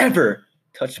classroom. ever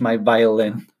touch my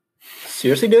violin.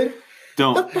 Seriously, dude? What the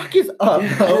Don't fuck is up?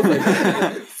 Yeah, I was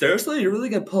like, seriously, you're really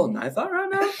gonna pull a knife out right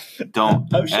now?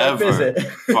 don't How sharp is ever it?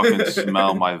 fucking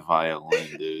smell my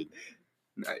violin, dude.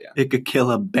 Nah, yeah. It could kill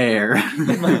a bear.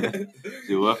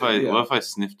 Dude, what Yeah. if I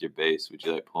sniffed your bass? Would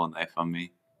you like pull a knife on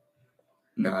me?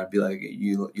 No, I'd be like,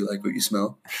 you like what you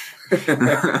smell?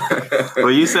 Well,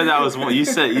 you said that was one. You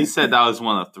said that was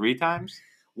one of 3 times.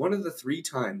 One of the 3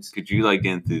 times. Could you like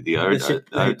get into the other, The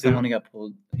other two? one got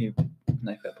pulled.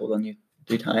 Knife got pulled on you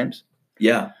 3 times.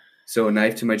 Yeah. So a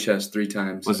knife to my chest 3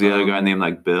 times. Was the other guy named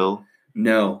like Bill?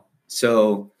 No.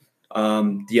 So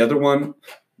the other one,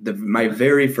 my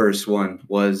very first one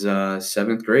was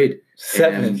 7th grade.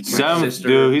 Seven. My 7th, sister-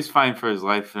 dude. He's fighting for his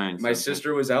life. My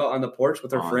sister was out on the porch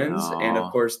with her Oh, friends, no. and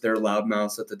of course they're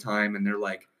loudmouths at the time, and they're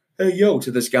like, "Hey, yo!"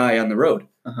 to this guy on the road,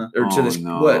 Uh-huh. or to Oh, this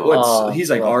no. what's Oh, he's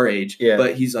like well, our age, yeah.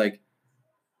 but he's like,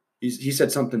 he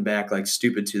said something back like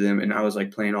stupid to them, and I was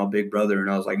like playing all Big Brother, and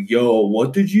I was like, "Yo,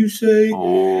 what did you say?"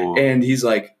 Oh, And he's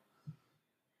like,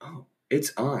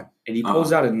 it's on. And he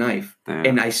pulls out a knife, Damn.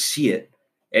 and I see it.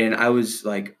 And I was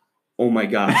like, oh, my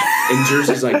gosh. And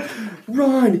Jersey's like,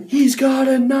 run, he's got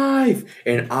a knife.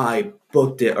 And I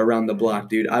booked it around the block,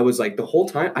 dude. I was like, the whole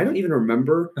time, I don't even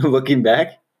remember. Looking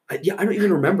back, I don't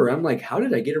even remember. I'm like, how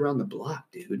did I get around the block,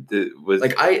 dude? Was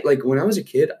Like when I was a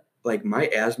kid, like my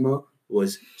asthma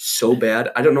was so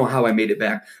bad. I don't know how I made it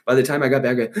back. By the time I got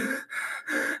back,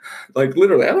 like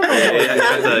literally, I don't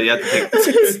know. you have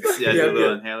to take a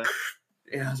little inhaler.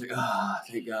 Yeah, I was like,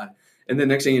 thank God. And then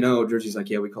next thing you know, Jersey's like,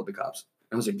 yeah, we called the cops.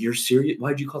 I was like, you're serious?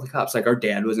 Why'd you call the cops? Like, our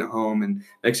dad wasn't home. And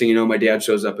next thing you know, my dad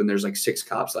shows up and there's like 6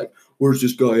 cops. Like, where's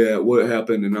this guy at? What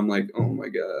happened? And I'm like, oh my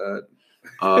God.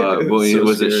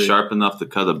 Was it sharp enough to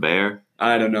cut a bear?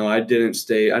 I don't know. I didn't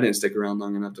stick around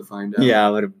long enough to find out. yeah, I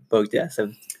would have booked that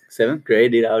 7th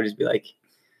grade, dude. I would just be like,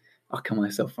 I'll kill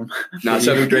myself from. Not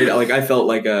 7th grade. Like, I felt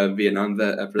like a Vietnam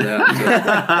vet after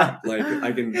that. So, like,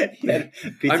 I can.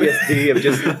 PTSD of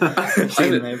just.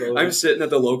 I'm sitting at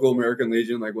the local American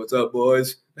Legion, like, what's up,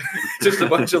 boys? Just a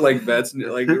bunch of like vets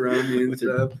like around me and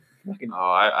stuff.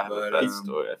 I have a vet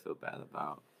story I feel bad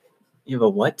about. You have a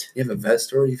what? You have a vet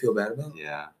story you feel bad about?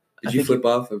 Yeah. Did you flip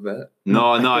off a vet?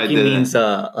 No, I think he didn't. means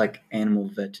like animal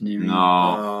veterinarian.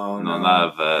 No,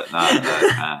 not a vet. Not a vet,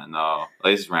 man. No.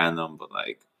 Like, it's random, but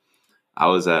like, I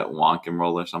was at Wonk and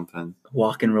Roll or something.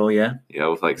 Walk and roll, yeah. Yeah,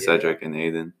 with like Cedric and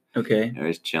Aiden. Okay. I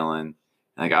was chilling.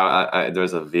 Like,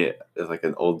 there's like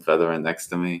an old veteran next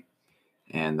to me.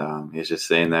 And he was just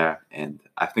sitting there. And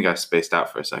I think I spaced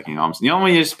out for a second. You know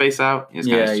when you just space out? You're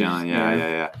just kind of chilling.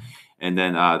 Yeah. And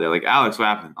then they're like, Alex, what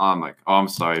happened? Oh, I'm like, oh, I'm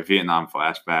sorry. Vietnam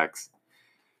flashbacks.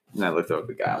 And I looked over at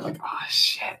the guy. I'm like, oh,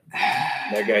 shit.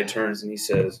 That guy turns and he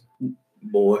says,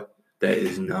 boy, that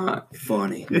is not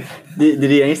funny. Did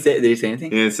he say anything?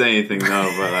 He didn't say anything,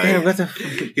 no, but like. Damn, what the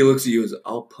he looks at you as,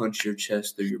 I'll punch your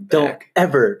chest through your Don't back.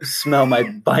 ever smell my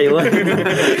bile.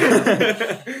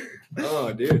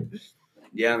 Oh, dude.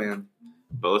 Yeah, man.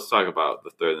 But let's talk about the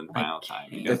third and final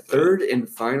time. The third and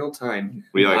final time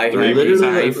We like I 3 had weeks a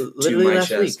out. knife to literally my last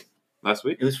chest. week. Last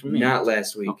week? It was for me. Not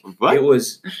last week. What? It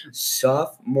was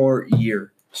sophomore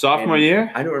year. Sophomore And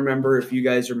year? I don't remember if you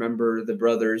guys remember the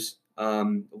brothers,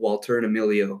 Walter and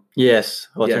Emilio. Yes,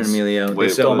 Walter Yes. and Emilio. Wait,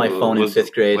 they stole my phone in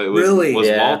 5th grade. Really? Was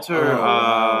Yeah. Walter? Oh,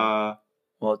 wow.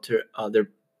 Walter, they're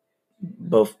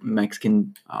both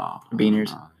Mexican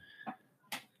beaners.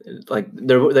 Like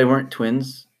they weren't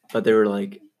twins, but they were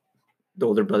like the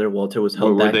older brother Walter was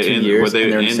held back 2 years, and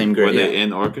they were in the same grade. Were they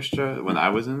in orchestra when I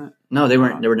was in it? No, they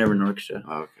weren't. They were never in orchestra.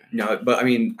 Oh, okay. No, but I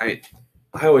mean, I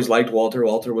always liked Walter.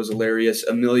 Walter was hilarious.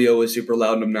 Emilio was super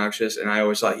loud and obnoxious, and I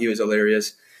always thought he was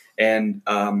hilarious. And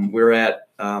we were at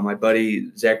my buddy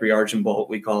Zachary Archambault.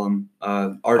 We call him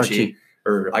Archie,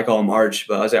 or I call him Arch.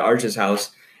 But I was at Arch's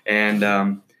house,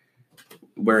 and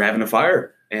we're having a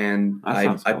fire. And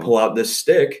I pull out this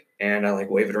stick and I like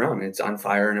wave it around and it's on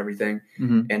fire and everything.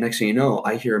 Mm-hmm. And next thing you know,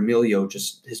 I hear Emilio,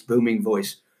 just his booming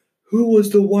voice, who was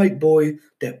the white boy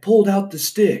that pulled out the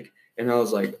stick? And I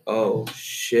was like, oh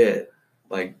shit,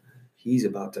 like he's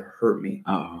about to hurt me.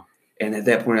 Oh. And at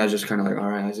that point I was just kind of like, all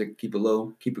right, Isaac, keep it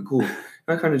low, keep it cool. And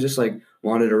I kind of just like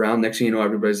wandered around. Next thing you know,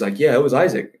 everybody's like, yeah, it was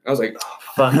Isaac. I was like, oh,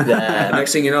 fuck that.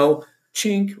 Next thing you know,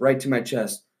 chink, right to my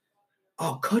chest.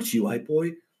 I'll cut you, white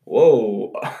boy.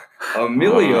 Whoa,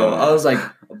 Emilio. I was like,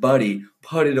 buddy,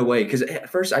 put it away. Because at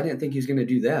first I didn't think he was going to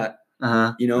do that,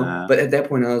 you know. But at that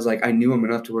point I was like, I knew him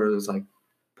enough to where it was like,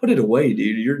 put it away,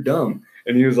 dude. You're dumb.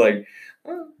 And he was like,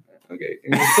 oh, okay.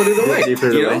 And he just put it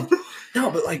away. You know? No,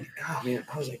 but like, oh man,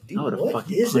 I was like, dude, I would have what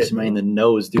fucking is punched it? somebody in the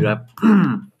nose, dude.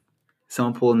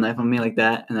 Someone pulled a knife on me like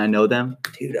that, and I know them.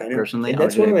 Dude, I know. Personally, And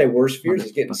that's one of my worst fears motherfucker.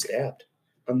 is getting stabbed.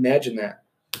 Imagine that.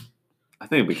 I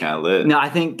think it'd be kind of lit. No, I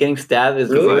think getting stabbed is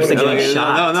Really? worse than Like, getting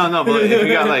shot. No. But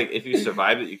if you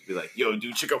survive it, you could be like, "Yo,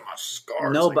 dude, check out my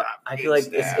scars." No, like, but I feel like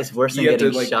it's worse than You have to,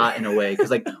 getting like- shot in a way. Because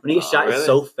like when you get shot, really? it's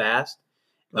so fast.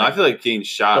 No, I feel like getting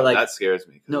shot. But, like, that scares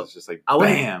me. no, It's just like, I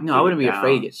wouldn't. bam. No, I wouldn't be down.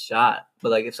 afraid to get shot.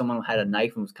 But like if someone had a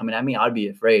knife and was coming at me, I'd be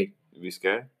afraid. You'd be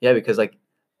scared. Yeah, because like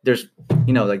there's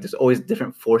like there's always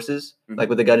different forces. Mhm. Like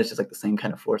with the gun, it's just like the same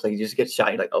kind of force. Like you just get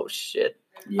shot, you're like, oh shit.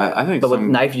 Yeah. I think. But with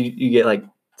knife, you get like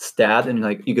stabbed and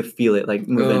like you could feel it like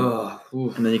moving,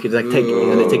 Oof. and then you could like take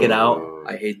it out.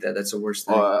 I hate that. That's the worst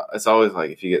thing. Well, it's always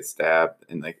like if you get stabbed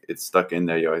and like it's stuck in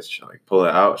there, you always should like pull it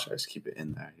out. Should I just keep it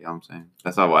in there? You know what I'm saying?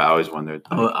 That's not why I always wondered.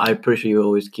 Oh, I'm pretty sure you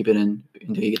always keep it in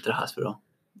until you get to the hospital.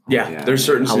 Yeah, there's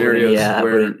certain I wouldn't- scenarios yeah, I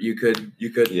where wouldn't. you could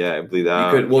Yeah, bleed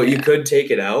out. you could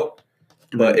take it out,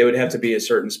 but it would have to be a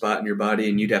certain spot in your body,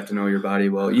 and you'd have to know your body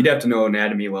well. You'd have to know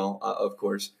anatomy well, of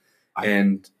course.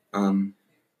 And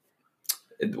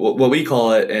what we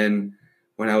call it, and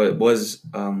when I was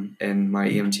in my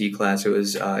EMT class, it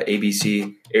was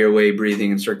ABC, airway, breathing,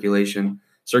 and circulation.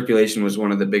 Circulation was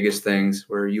one of the biggest things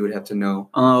where you would have to know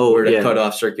where to cut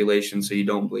off circulation so you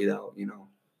don't bleed out,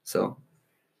 So,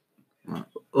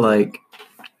 like,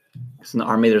 in the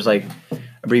Army, there's like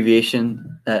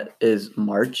abbreviation that is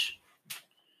March.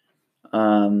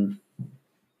 I'll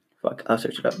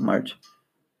search it up. March.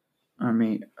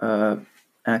 Army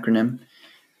acronym.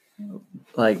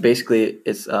 Like, basically,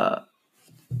 it's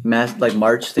like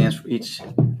March stands for, each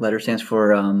letter stands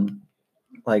for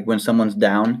like when someone's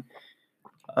down.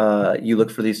 You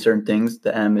look for these certain things.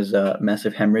 The M is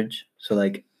massive hemorrhage, so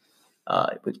like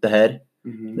with the head.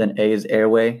 Mm-hmm. Then A is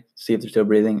airway, see if they're still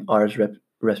breathing. R is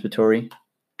respiratory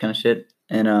kind of shit,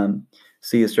 and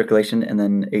C is circulation, and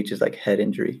then H is like head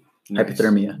injury,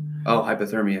 hypothermia. Oh,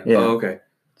 hypothermia. Yeah. Oh, okay.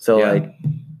 So like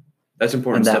that's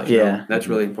important stuff to know. That's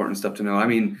really important stuff to know. I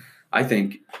mean, I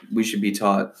think we should be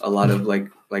taught a lot of like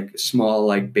small,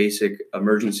 like basic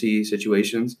emergency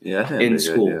situations in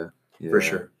school for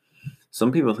sure.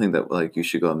 Some people think that like you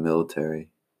should go military,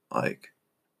 like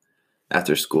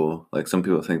after school. Like some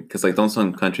people think, because like don't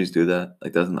some countries do that?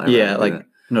 Like doesn't Iran like that?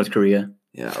 North Korea.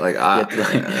 Yeah, like I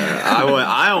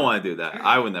don't want to do that.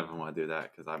 I would never want to do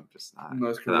that because I'm just not.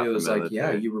 North Korea was like,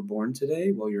 yeah, you were born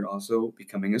today. Well, you're also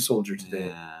becoming a soldier today.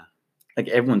 Yeah. Like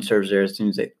everyone serves there as soon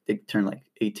as they turn like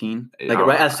 18. Like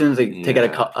right as soon as they take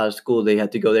out of school, they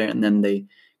have to go there and then they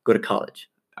go to college.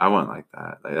 I wouldn't like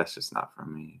that. Like that's just not for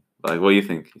me. Like, what do you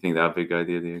think? You think that would be a good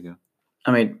idea, Diego?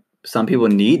 I mean, some people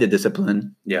need the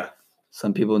discipline. Yeah.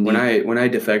 Some people need. When I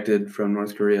defected from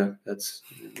North Korea, it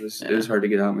was hard to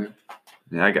get out, man.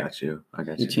 Yeah, I got you.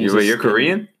 You're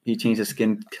Korean? You change the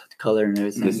skin color and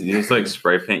everything. You just like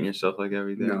spray paint yourself like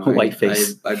every day? No, white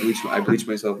face. I bleach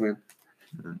myself, man.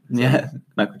 Yeah,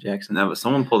 Michael Jackson. No, but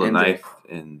someone pulled a knife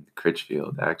in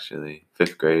Critchfield, actually,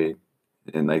 5th grade,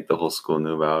 and like the whole school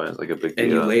knew about it. It was like a big deal.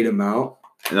 And you laid him out?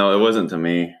 No, it wasn't to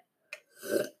me.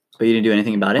 But you didn't do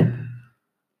anything about it?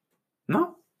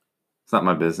 No, it's not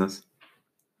my business.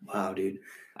 Wow, dude.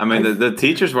 I mean, the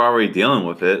teachers were already dealing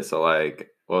with it, so like,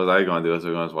 what was I going to do? I was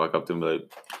going to walk up to him and be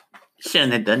like,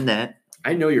 shouldn't have done that.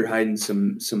 I know you're hiding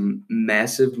some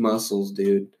massive muscles,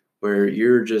 dude, where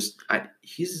you're just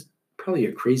he's probably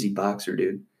a crazy boxer,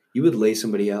 dude. You would lay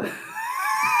somebody out.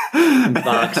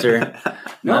 Boxer.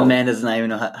 No. My man doesn't even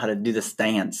know how to do the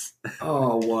stance.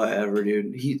 Oh, whatever,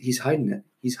 dude. He's hiding it.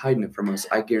 He's hiding it from us.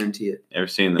 I guarantee it. Ever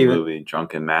seen the movie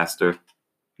Drunken Master?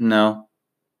 No.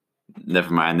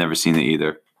 Never mind. I've never seen it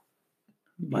either.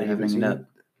 Why'd you bring it up?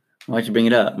 Why'd you bring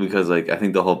it up? Because like I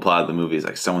think the whole plot of the movie is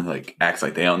like someone who like acts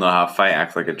like they don't know how to fight,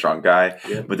 acts like a drunk guy,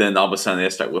 but then all of a sudden they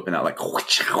start whipping out like, you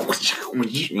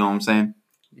know what I'm saying?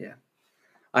 Yeah.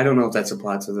 I don't know if that's the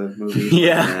plot of the movie.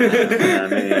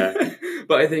 Yeah.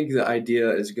 But I think the idea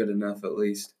is good enough at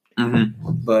least.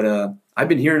 Mm-hmm. But I've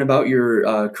been hearing about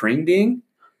your Kring Ding.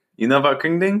 You know about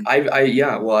Kring Ding?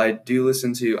 I do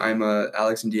listen to. I'm a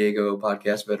Alex and Diego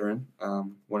podcast veteran.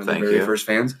 One of the very first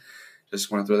fans. Just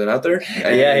want to throw that out there.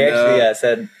 And, he actually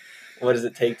said, "What does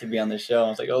it take to be on the show?" I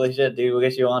was like, "Holy shit, dude, we'll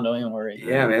get you on. Don't even worry."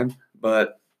 Yeah, man.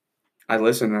 But I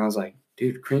listened and I was like,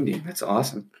 "Dude, Kring Ding, that's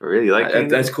awesome. For real, you like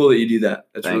that's cool that you do that.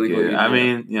 That's Thank really you. cool. That you I do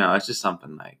mean, you know, it's just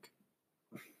something to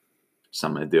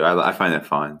do. I find it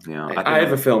fun. You know, I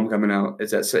have a film coming out.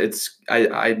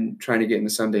 I'm trying to get into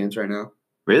Sundance right now.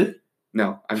 Really?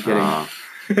 No, I'm kidding.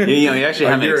 You actually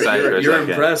have me excited. You're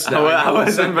impressed. I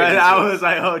was impressed. I was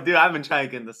like, oh, dude, I've been trying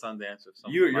to get into Sundance with some.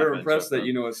 You're impressed that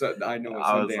you know what I know what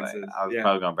Sundance is. I was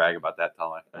probably gonna brag about that to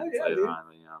all my friends later on.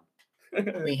 You know,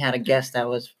 we had a guest that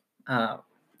was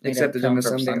accepted into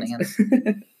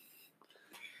Sundance.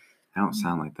 I don't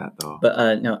sound like that though.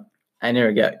 But no, I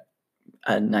never got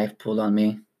a knife pulled on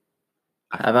me.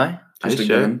 Have I? Just a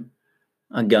gun.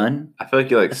 A gun? I feel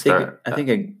like you like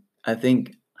I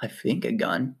think a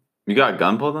gun. You got a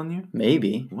gun pulled on you?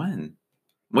 Maybe. When?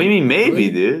 What do you mean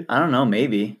maybe, dude? I don't know.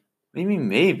 Maybe. What do you mean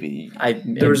maybe?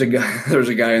 There was a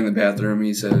guy in the bathroom.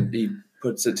 He said he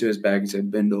puts it to his back. He said,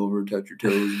 "Bend over, touch your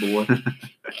toes, boy."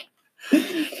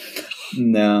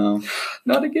 No,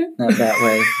 not again. Not that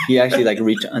way. He actually like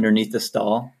reached underneath the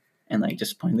stall and like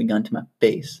just pointed the gun to my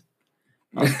face.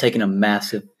 I was taking a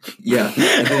massive. Yeah,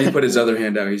 and then he put his other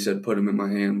hand out. He said, "Put him in my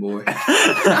hand, boy."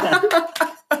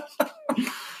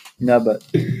 No, but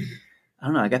I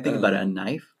don't know. I got to think about it. A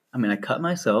knife. I mean, I cut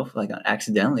myself like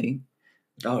accidentally.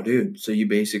 Oh, dude! So you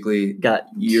basically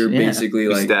basically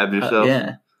like stabbed yourself.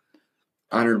 Yeah.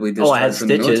 Honorably discharged I had from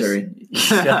stitches. The military.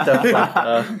 Shut the fuck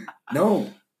up. No,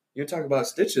 you're talking about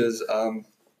stitches.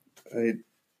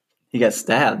 He got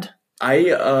stabbed.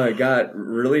 I got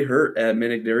really hurt at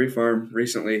Minnick Dairy Farm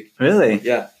recently. Really?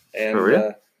 Yeah. And, for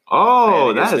real?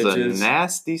 Oh, I had to that get is stitches. a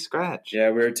nasty scratch. Yeah,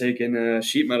 we were taking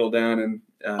sheet metal down and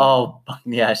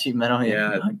sheet metal.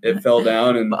 yeah, it fell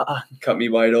down and Fuck. cut me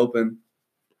wide open.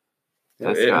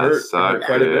 That's It gotta hurt. suck, It hurt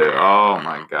quite a dude. bit. Oh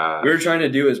my god. We were trying to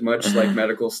do as much like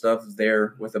medical stuff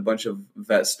there with a bunch of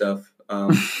vet stuff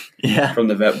Yeah, from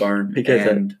the vet barn. because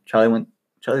and Charlie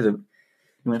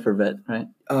went for vet, right?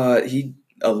 he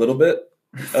a little bit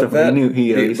So of vet, he knew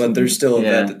he at least but there's still a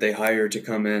yeah. vet that they hire to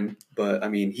come in. But I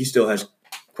mean, he still has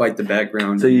quite the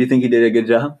background. So you think he did a good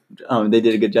job? They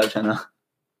did a good job trying to,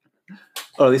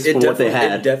 or at least for what they It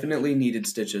had. definitely needed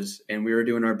stitches, and we were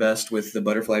doing our best with the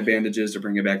butterfly bandages to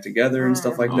bring it back together and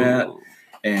stuff like that.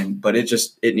 But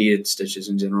it needed stitches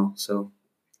in general. So,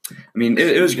 I mean,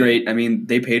 it was great. I mean,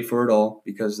 they paid for it all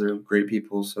because they're great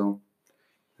people. So,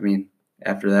 I mean,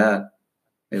 after that,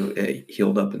 it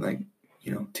healed up in like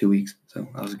 2 weeks. So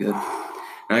that was good.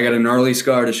 And I got a gnarly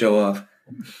scar to show off.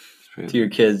 To your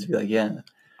kids, be like, yeah.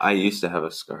 I used to have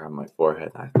a scar on my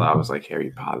forehead. I thought I was like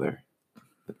Harry Potter,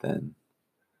 but then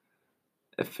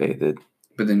it faded.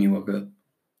 But then you woke up.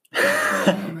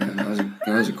 Oh, man, that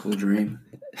was a cool dream.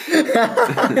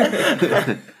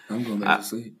 I'm going back to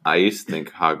sleep. I used to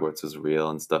think Hogwarts was real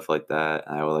and stuff like that.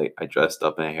 And I dressed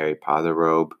up in a Harry Potter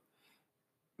robe,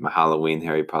 my Halloween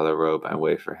Harry Potter robe. I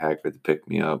waited for Hagrid to pick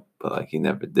me up, but like he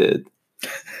never did.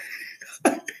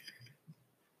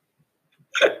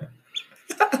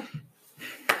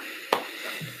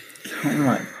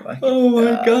 Oh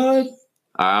my god.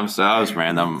 I'm sorry, I was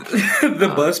random.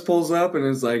 The bus pulls up and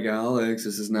it's like, Alex,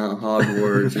 this is not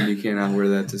Hogwarts and you cannot wear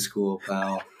that to school,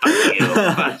 pal.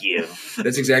 Fuck you.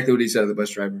 That's exactly what he said to the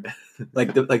bus driver.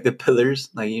 Like the pillars,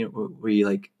 like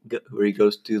where he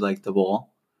goes to like the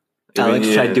wall. You mean, Alex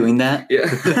yeah. tried doing that. Yeah.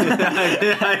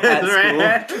 At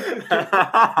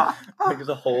school. Like there's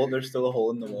a hole. There's still a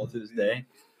hole in the wall to this day.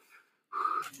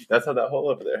 That's how that hole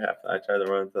over there happened. I tried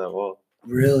to run into that wall.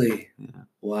 Really? Yeah.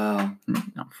 Wow.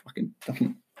 No, fucking.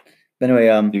 But anyway,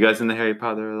 You guys into Harry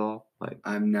Potter at all? Like,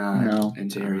 I'm not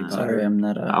into Harry Potter. sorry, I'm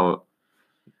not a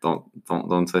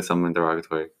don't say something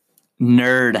derogatory.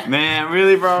 nerd. Man,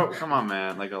 really, bro? Come on,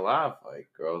 man. Like a lot of like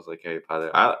girls like Harry Potter.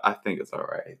 I think it's all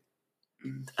right.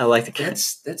 I like to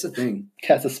cast That's a thing.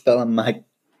 a spell on my.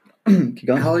 Keep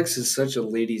going. Alex is such a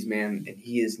ladies' man, and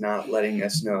he is not letting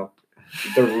us know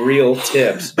the real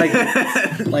tips. Like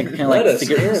kind of Let like us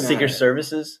secret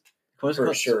services. What's it For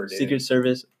called? sure, dude. Secret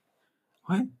service.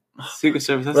 What? Secret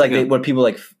Service? That's Like like where people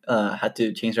like had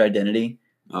to change their identity.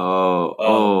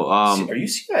 Are you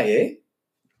CIA?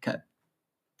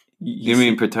 You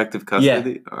mean protective custody?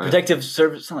 Yeah, Or- protective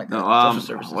service, something like that. No, Social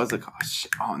services. what's it called?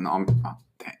 Shit. Oh no,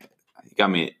 dang it. You got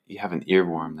me. You have an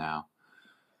earworm now.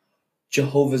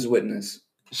 Jehovah's Witness.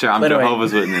 Sure, I'm By the way-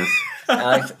 Jehovah's Witness.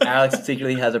 Alex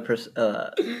secretly has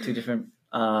two different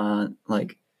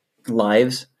like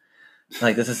lives.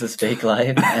 Like this is his fake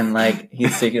life, and like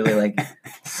he's secretly like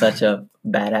such a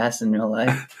badass in real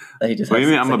life that he just. What do you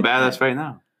has mean? I'm a second badass life. right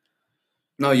now.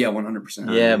 No, yeah,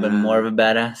 100%. Yeah, but more of a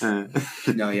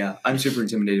badass. No, yeah, I'm super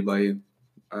intimidated by you.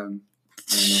 I don't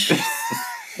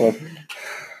know.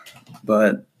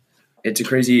 But it's a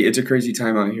crazy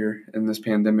time out here in this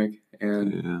pandemic,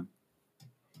 and Yeah.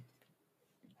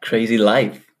 Crazy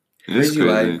life. It is crazy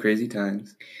crazy. life, crazy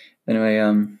times. Anyway,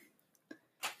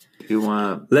 You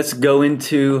want? let's go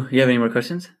into. You have any more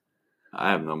questions?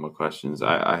 I have no more questions.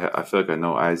 I feel like I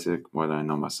know Isaac more than I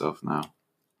know myself now.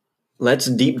 Let's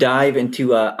deep dive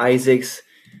into Isaac's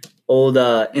old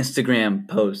Instagram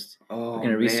post. Oh, We're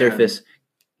gonna man. resurface.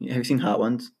 Have you seen Hot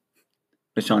Ones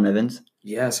with Sean Evans?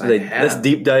 Yes, I Like, have. let's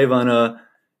deep dive on a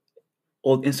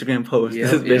old Instagram post. Yeah,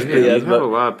 This is yeah, basically you us, have but- a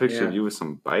lot of pictures yeah. of you with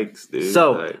some bikes, dude.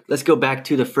 So Like, let's go back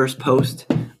to the first post.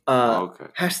 okay.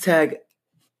 Hashtag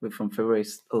from February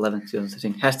 11th,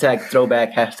 2016. Hashtag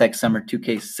throwback. Hashtag summer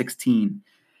 2K16.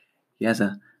 He has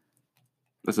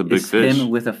That's a big it's fish. him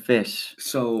with a fish.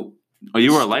 So. Oh,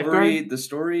 you were a the story- lifeguard? The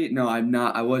story? No, I'm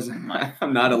not. I wasn't.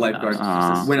 I'm not a lifeguard.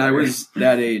 Oh. When I was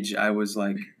that age, I was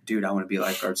like, dude, I want to be a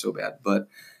lifeguard so bad. But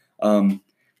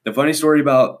the funny story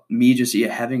about me just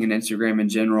having an Instagram in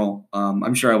general,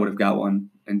 I'm sure I would have got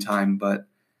one in time, but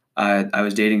I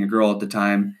was dating a girl at the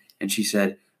time, and she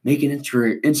said, make an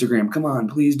Instagram. Come on,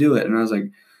 please do it. And I was like,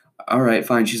 all right,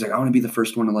 fine. She's like, I want to be the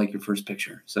first one to like your first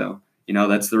picture. So,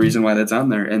 that's the reason why that's on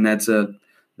there. And that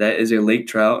is a lake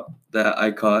trout that I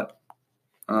caught.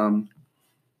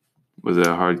 Was it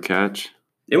a hard catch?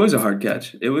 It was a hard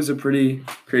catch. It was a pretty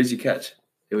crazy catch.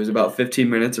 It was about 15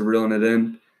 minutes of reeling it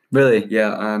in. Really?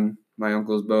 Yeah, on my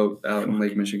uncle's boat out in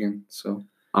Lake Michigan. So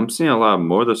I'm seeing a lot of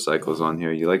motorcycles on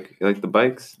here. You like the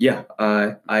bikes? yeah,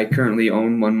 I currently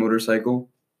own one motorcycle.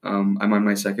 I'm on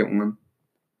my second one.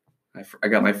 I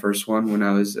got my first one when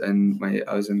I was in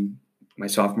my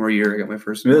sophomore year. I got my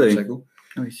first Really? motorcycle.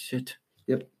 Oh shit.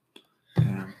 Yep.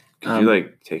 Yeah. Could you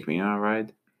take me on a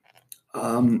ride?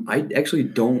 I actually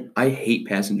don't. I hate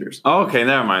passengers. Oh, okay,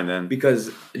 never mind then. Because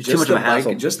It's too much of a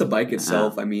hassle. Just the bike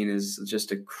itself, I mean, is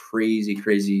just a crazy,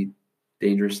 crazy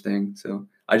dangerous thing. So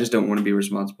I just don't want to be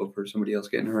responsible for somebody else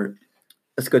getting hurt.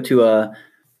 Let's go to a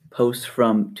post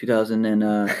from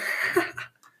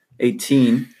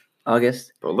 2018,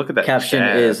 August. Bro, look at that Caption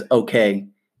chat. is okay.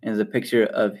 And there's a picture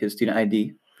of his student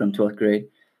ID from 12th grade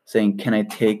saying, "Can I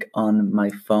take on my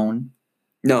phone?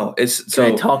 No, it's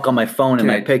Can I talk on my phone in can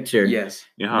my I- picture?" Yes.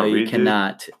 You know how No, I you read, dude?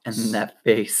 cannot. And that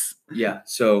face. Yeah.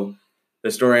 So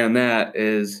the story on that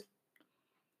is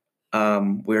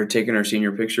we were taking our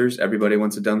senior pictures. Everybody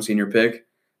wants a dumb senior pic.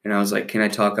 And I was like, "Can I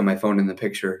talk on my phone in the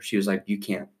picture?" She was like, "You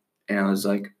can't." And I was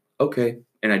like, "Okay."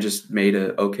 And I just made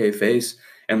a okay face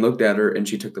and looked at her, and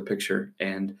she took the picture.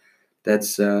 And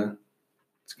that's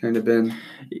it's kind of been.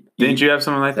 Didn't you have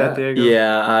something like that, Diego?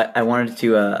 Yeah, I wanted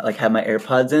to have my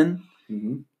AirPods in,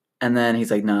 Mhm. and then he's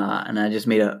like, "Nah," and I just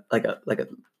made a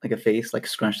face, like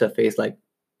scrunched up face, like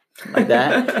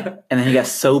that. And then he got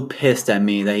so pissed at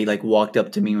me that he walked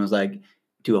up to me and was like,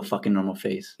 "Do a fucking normal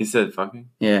face." He said fucking?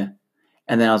 Yeah.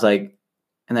 And then I was like,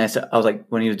 I was like,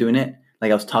 when he was doing it,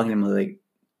 I was talking to him, I was like,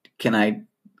 "Can I,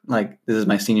 this is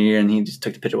my senior year," and he just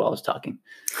took the picture while I was talking.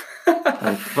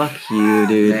 Like, fuck you,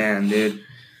 dude. Man, dude.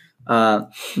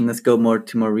 And let's go the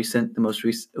most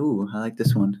recent. Ooh, I like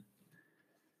this one.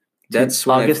 That's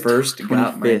when August I first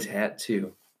got my 25th.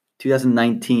 tattoo.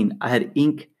 2019. I had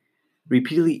ink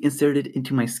repeatedly inserted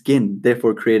into my skin,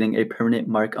 therefore creating a permanent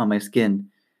mark on my skin.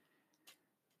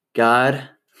 God,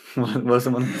 what was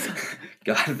someone?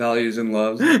 God values and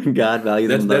loves. God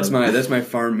values and loves. That's my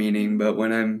farm meaning. But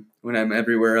when I'm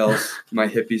everywhere else, my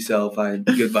hippie self, I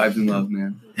good vibes and love,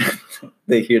 man.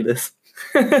 They hear this.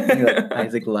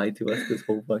 Izack lied to us this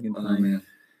whole fucking time. Oh man.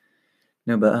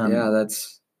 No, but Yeah,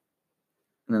 that's.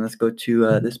 And then let's go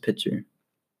to this picture.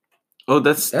 Oh,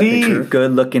 that's That picture. Steve.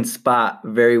 Good looking spot,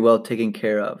 very well taken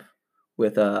care of,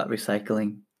 with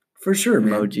recycling For sure,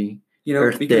 man. emoji. You know,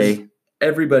 Earth because Day.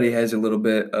 everybody has a little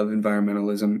bit of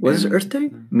environmentalism. Was it and- Earth Day?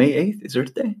 May 8th is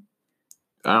Earth Day?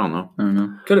 I don't know. I don't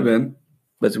know. Could have been.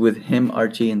 But it's with him,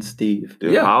 Archie, and Steve.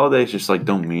 Dude, Yeah. holidays just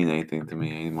don't mean anything to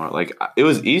me anymore. It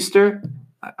was Easter.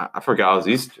 I forgot it was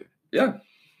Easter. Yeah.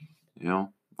 You know?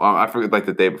 Well, I forget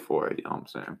the day before, you know what I'm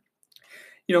saying?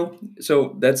 You know,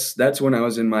 so that's when I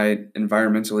was in my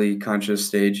environmentally conscious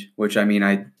stage, which I mean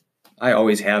I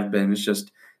always have been. It's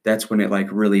just that's when it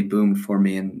really boomed for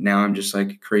me, and now I'm just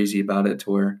crazy about it to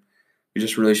where we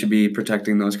just really should be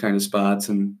protecting those kind of spots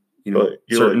and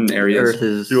certain areas. Earth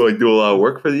is Do a lot of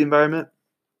work for the environment?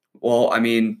 Well, I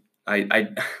mean, I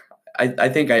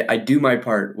think I do my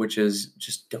part, which is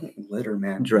just don't litter,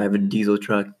 man. drive a diesel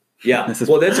truck. Yeah. This is-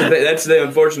 Well, that's the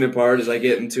unfortunate part is I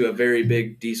get into a very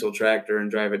big diesel tractor and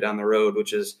drive it down the road,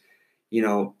 which is,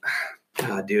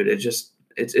 God, dude,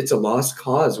 it's a lost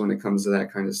cause when it comes to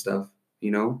that kind of stuff,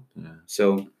 Yeah.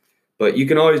 So, but you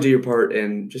can always do your part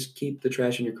and just keep the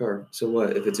trash in your car. So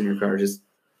what if it's in your car? Just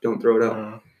don't throw it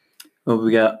out. Well,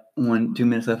 we got 2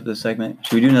 minutes left of the segment.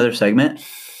 Should we do another segment?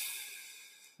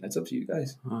 That's up to you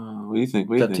guys. What do you think?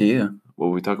 It's up to you. What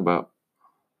will we talk about?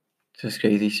 Just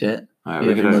crazy shit. All right, Do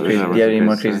you have any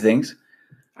more crazy things?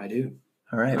 I do.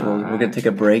 All right. Well, we're Alright. going to take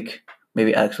a break.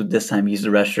 Maybe Alex will this time use the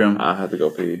restroom. I have to go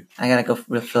pee. I got to go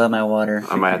refill my water.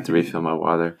 I might have to refill my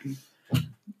water.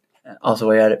 Also,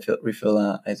 while you're at it,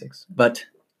 refill Isaac's. But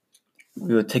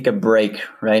we will take a break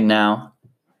right now.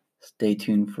 Stay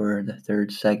tuned for the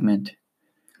third segment.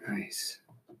 Nice.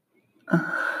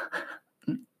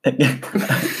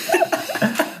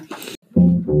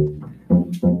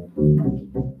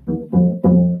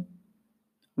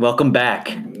 Welcome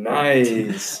back.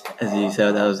 Nice. As you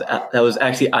said, that was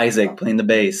actually Izack playing the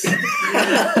bass. No,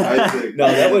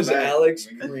 that was Alex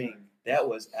Kring. That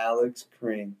was Alex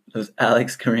Kring. It was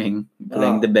Alex Kring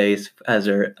playing the bass as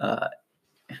her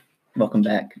welcome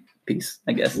back piece,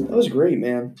 I guess. That was great,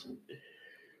 man.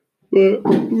 But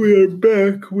we are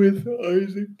back with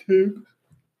Izack Tibbs.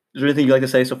 Is there anything you'd like to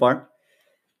say so far?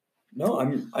 No,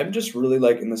 I'm just really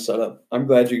liking the setup. I'm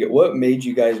glad you get. What made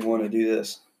you guys want to do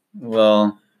this?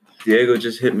 Well, Diego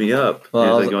just hit me up. Well, He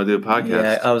I was was- like, you want to do a podcast?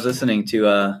 yeah, I was listening to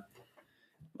I've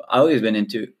always been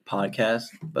into podcasts,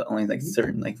 but only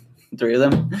certain 3 of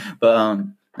them. But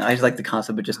I just like the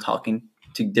concept of just talking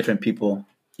to different people.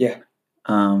 Yeah.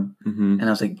 Mm-hmm. And I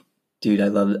was like, dude,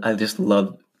 I just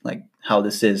love how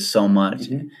this is so much.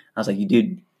 Mhm. I was like,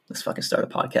 dude, let's fucking start a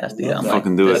podcast, dude. Love I'm that. like,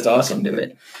 Fucking do That's it. awesome, do dude.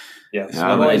 it. Yeah, Yeah, so I'm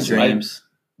One of my always- dreams.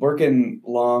 working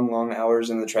long hours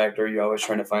in the tractor, you're always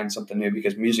trying to find something new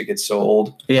because music gets so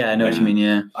old. Yeah, I know what you mean.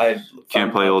 Yeah. I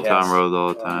Can't play Old Town Road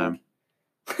all the time.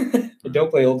 I don't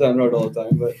play Old Town Road all the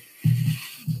time, but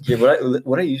Yeah,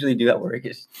 what I usually do at work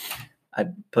is I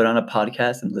put on a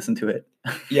podcast and listen to it.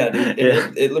 yeah, dude,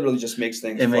 it literally just makes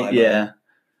things fly. Yeah.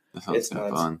 That sounds It's kind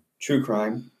of nuts. fun. True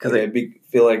crime. 'Cause I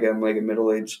feel like I'm like a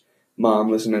middle-aged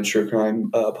mom listening to true crime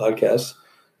podcasts.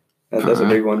 That's a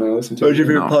big one I listen to. What's your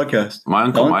favorite podcast? My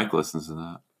Uncle Mike listens to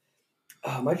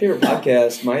that. My favorite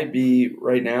podcast might be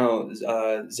right now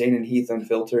Zane and Heath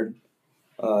Unfiltered.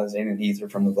 Zane and Heath are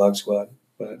from the Vlog Squad.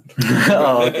 But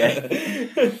Oh,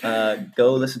 okay.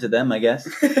 Go listen to them, I guess.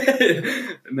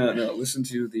 No. Listen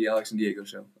to the Alex and Diego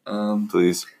show.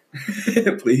 Please.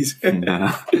 Please.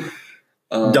 Yeah.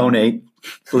 Donate,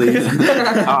 please.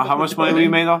 How much money we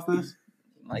made off this?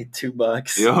 Like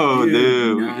 $2. Yo,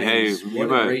 dude. Nice. Hey, what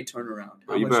a great turnaround.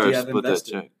 How you much do better you have split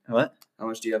invested? that check. What? How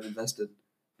much do you have invested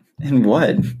In what?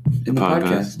 in the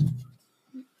podcast?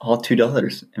 All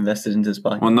 $2 invested into this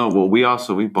podcast. Well, no. Well, we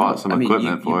bought some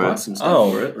equipment you for bought it. some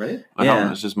stuff for it, right? How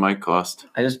much does mic cost?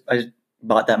 I just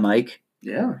bought that mic.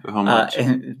 Yeah. How much?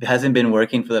 It hasn't been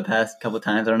working for the past couple of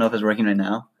times. I don't know if it's working right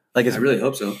now. Like I really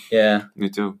hope so. Yeah. Me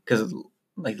too. Because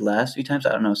like last few times,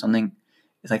 I don't know, something.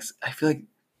 It's like I feel like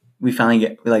we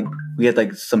finally we had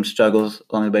like some struggles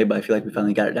along the way, but I feel like we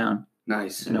finally got it down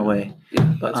Nice. in a way. Yeah,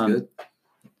 But, that's good.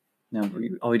 No,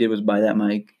 all we did was buy that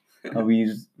mic. We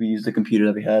used the computer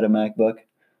that we had, a MacBook.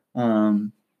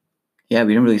 Yeah,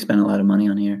 we didn't really spend a lot of money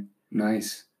on here.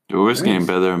 Nice. Dude, we're just getting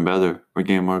better and better. We're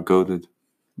getting more goated.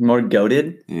 More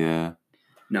goated? Yeah.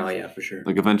 No, yeah, for sure.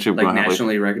 Like eventually we're Like gonna have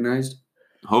nationally recognized.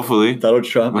 hopefully. Donald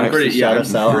Trump I'm actually shout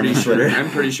us out on Twitter. I'm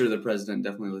pretty sure the president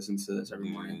definitely listens to this every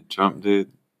morning. Trump,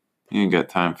 dude. He ain't got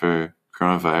time for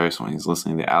coronavirus when he's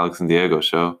listening to Alex and Diego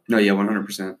show. No, yeah,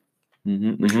 100%.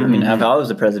 Mm-hmm. I mean, if I was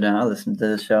the president, I'd listen to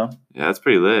this show. Yeah, that's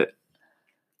pretty lit.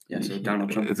 Yeah, so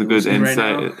Donald Trump. It's a good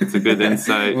insight. Right It's a good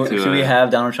insight Well, to. should we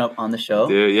have Donald Trump on the show?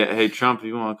 Dude, yeah. Hey, Trump, if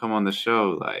you want to come on the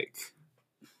show, like,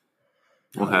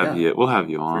 we'll have you. We'll have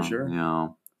you on. For sure. You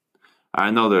know,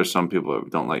 I know there's some people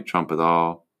that don't like Trump at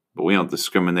all, but we don't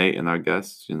discriminate in our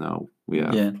guests. You know, we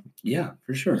have. Yeah,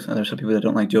 for sure. So there's some people that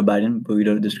don't like Joe Biden, but we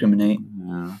don't discriminate.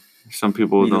 Yeah. Some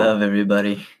people We don't. love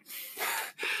everybody.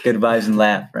 Good vibes and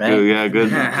laugh, right? Good, yeah, good.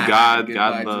 God Good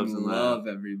God vibes loves and and love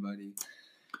everybody.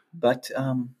 But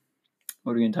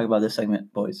what are we gonna talk about this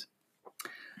segment, boys?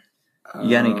 You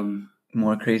got any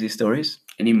more crazy stories?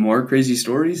 Any more crazy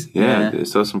stories? Yeah, Yeah.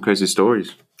 tell some crazy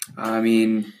stories. I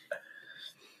mean,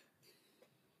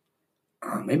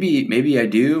 maybe I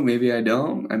do, maybe I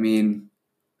don't. I mean,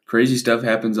 crazy stuff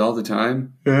happens all the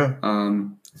time. Yeah.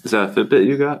 Is that a Fitbit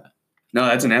you got? No,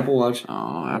 that's an Apple Watch.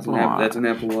 Oh, That's Apple an Watch. That's an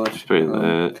Apple Watch. It's pretty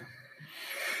lit.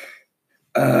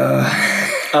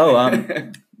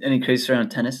 Any crazy story on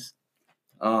tennis?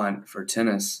 And for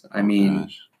tennis, I Oh, mean,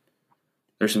 gosh.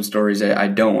 there's some stories that I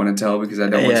don't want to tell because I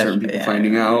don't want certain people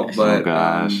finding out. But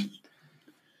gosh.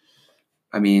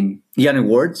 I mean, You got any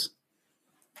awards?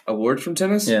 awards from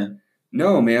tennis? Yeah.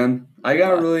 No, man. I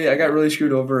got really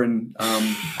screwed over, and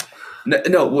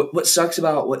no. What sucks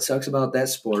about that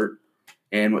sport,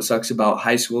 and what sucks about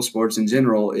high school sports in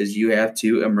general, is you have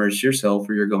to immerse yourself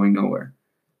or you're going nowhere.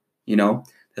 You know,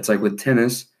 that's like with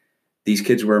tennis. These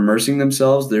kids were immersing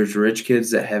themselves. There's rich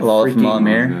kids that have Lol from freaking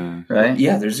Almere, right?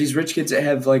 yeah. There's these rich kids that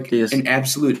have like Yes. an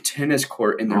absolute tennis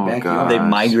court in their Oh, backyard. They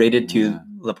gosh. migrated to Yeah.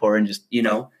 Laporte and just You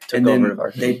know, took and then over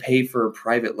varsity. they pay for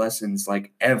private lessons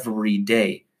like every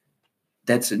day.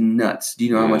 That's nuts. Do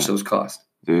you know how much Yeah. those cost?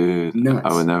 Dude, Nuts.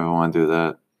 I would never want to do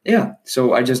that. Yeah.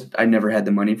 So I never had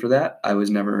the money for that. I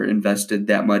was never invested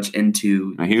that much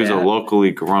into And he was a that. locally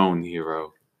grown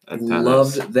hero at tennis.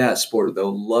 Loved that sport though.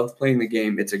 Loved playing the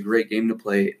game. It's a great game to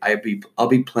play. I'll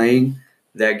be playing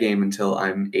that game until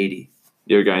I'm 80.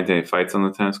 You ever got into any fights on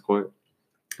the tennis court?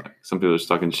 Like, some people are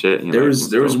stuck in shit. And There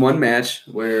you're was one match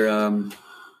where I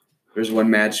was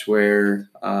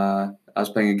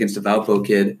playing against a Valpo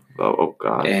kid, Oh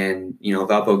god. and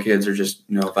Valpo kids are just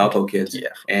Valpo kids. Yeah.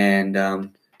 And I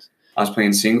was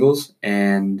playing singles,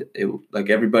 and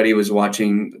everybody was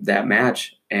watching that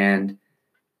match, and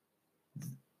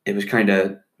it was kind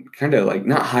of like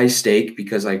not high stake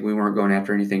because like we weren't going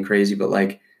after anything crazy, but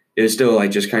like it was still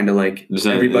like just kind of like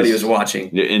everybody was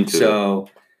watching. You're into it. So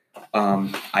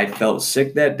I felt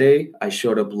sick that day. I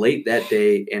showed up late that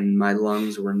day, and my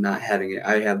lungs were not having it.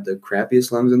 I have the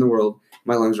crappiest lungs in the world.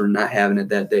 My lungs were not having it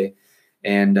that day,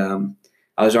 and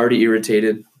I was already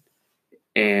irritated.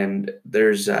 And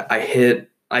I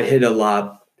hit a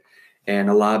lob, and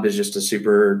a lob is just a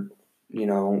super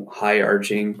high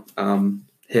arching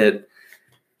hit,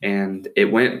 and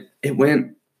it went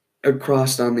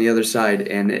across on the other side,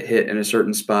 and it hit in a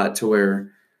certain spot to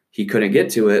where he couldn't get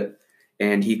to it,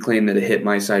 and he claimed that it hit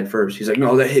my side first. He's like,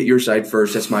 no, that hit your side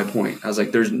first. That's my point. I was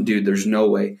like, there's no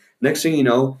way. Next thing you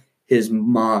know, his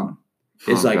mom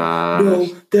is no,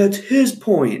 that's his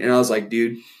point. And I was like,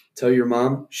 dude, tell your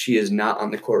mom she is not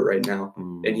on the court right now.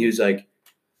 And he was like,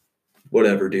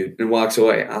 whatever, dude, and walks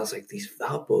away. I was like, these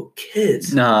Valpo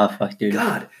kids. Nah, fuck, dude.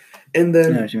 God. And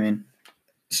then I know what you mean.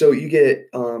 So you get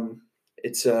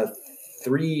it's a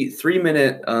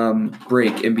 3-minute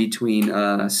break in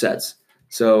between sets.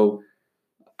 So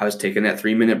I was taking that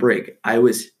 3-minute break. I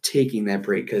was taking that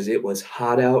break because it was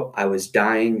hot out. I was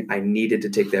dying. I needed to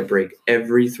take that break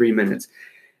every 3 minutes.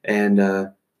 And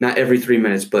not every 3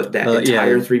 minutes, but that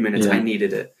entire 3 minutes, I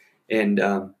needed it. And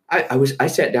I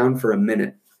sat down for a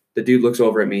minute. The dude looks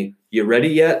over at me. You ready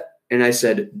yet? And I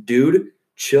said, dude,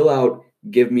 chill out.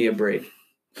 Give me a break.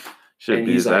 And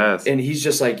he's like, and he's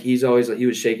just like, he's always like, he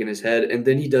was shaking his head. And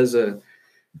then he does I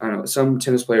don't know, some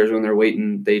tennis players when they're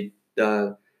waiting, they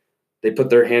put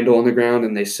their handle on the ground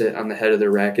and they sit on the head of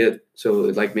their racket. So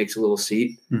it like makes a little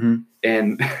seat. Mm-hmm.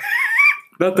 And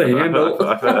not the handle.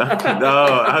 I'm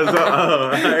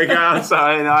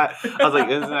sorry. No, I was like,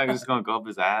 isn't that just going to go up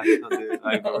his ass? Dude?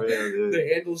 Like, for real, dude. The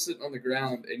handle's sitting on the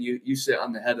ground and you sit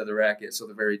on the head of the racket. So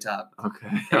the very top.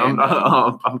 Okay.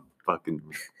 I'm fucking.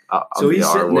 So he's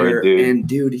sitting there, dude. and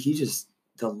dude, he just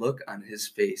the look on his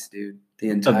face, dude, the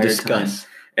entire time, disgust.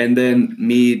 and then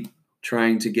me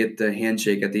trying to get the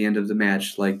handshake at the end of the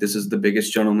match. Like, this is the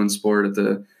biggest gentleman's sport at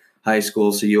the high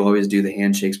school, so you always do the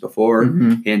handshakes before,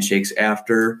 handshakes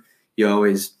after. You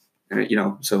always,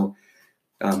 so.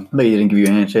 But he didn't give you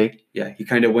a handshake? Yeah, he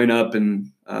kind of went up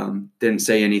and didn't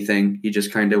say anything. He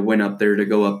just kind of went up there to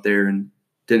go up there and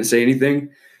didn't say anything,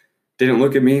 didn't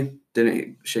look at me,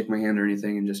 didn't shake my hand or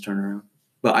anything, and just turn around.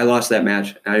 But I lost that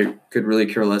match. I could really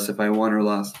care less if I won or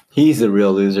lost. He's the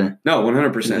real loser. No,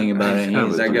 100%. Think about it.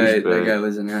 That guy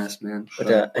was an ass, man.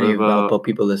 But any Valpo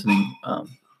people listening,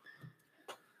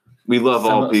 we love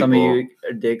all people. Some of you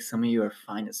are dicks. Some of you are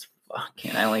fine as fuck.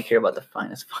 And I only care about the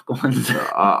fine as fuck ones.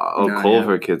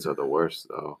 Culver kids are the worst,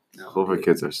 though. Culver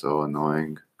kids are so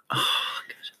annoying. Oh,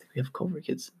 gosh, I think we have Culver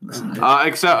kids listening.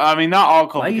 Except, I mean, not all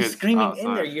Culver kids. Why are you screaming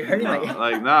in there? You're hurting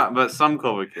my... but some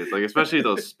Culver kids. Like, especially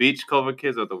those speech Culver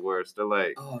kids are the worst. They're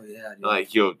like, oh, yeah, dude.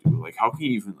 Like, yo, dude, like, how can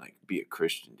you even, like, be a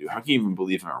Christian, dude? How can you even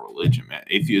believe in a religion, man?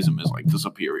 Atheism is, like, the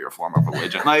superior form of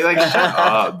religion. Like shut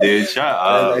up, dude. Shut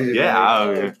up. Get out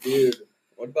of here. Dude,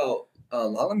 what about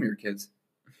Lalamere kids?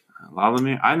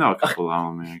 Lalamere? I know a couple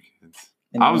Lalamere kids.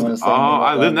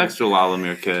 I live next to a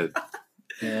Lalamere kid.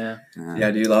 Yeah,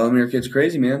 dude, Lalamere kids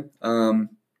crazy, man.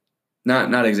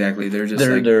 Not exactly. They're just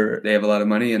they have a lot of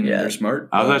money and they're smart.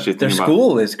 I was actually thinking their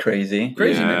school is crazy,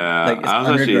 man. Like, it's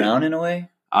underground in a way.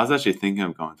 I was actually thinking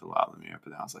of going to Lalamere,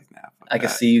 but then I was like, nah. I could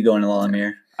see you going to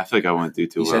Lalamere. I feel like I wouldn't do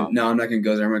too well. Said, no, I'm not going to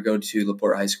go there. I'm going to go to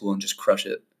LaPorte High School and just crush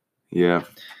it. Yeah.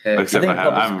 Except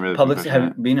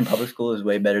being in public school is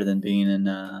way better than being in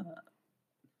a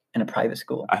private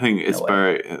school. I think it's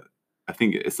very. I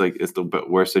think it's like it's the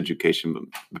worst education, but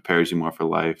prepares you more for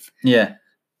life. Yeah.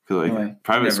 Because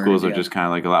private schools are just kind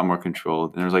of like a lot more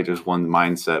controlled, and there's like just one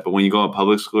mindset. But when you go to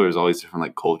public school, there's always different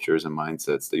like cultures and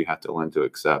mindsets that you have to learn to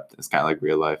accept. It's kind of like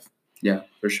real life. Yeah,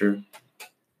 for sure.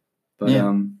 But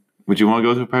would you want to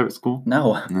go to a private school?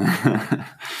 No.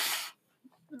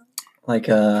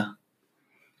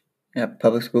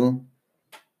 Public school.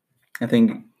 I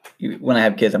think when I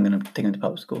have kids, I'm gonna take them to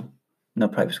public school. No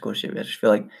private school shit. I just feel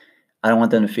like I don't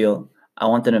want them to feel. I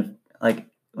want them to like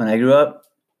when I grew up.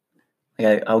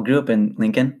 Like I grew up in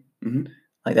Lincoln. Mm-hmm.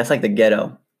 Like that's like the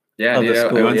ghetto. Yeah, of the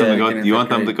school. You want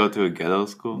them to go to a ghetto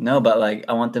school? No, but like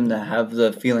I want them to have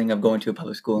the feeling of going to a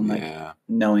public school and like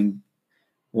knowing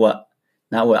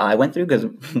not what I went through, because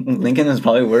Lincoln is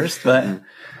probably worse. But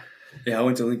yeah, I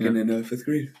went to Lincoln in 5th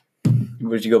grade.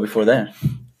 Where did you go before that?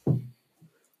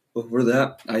 Before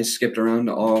that, I skipped around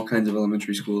to all kinds of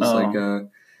elementary schools.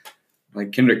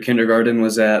 Like kindergarten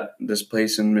was at this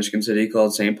place in Michigan City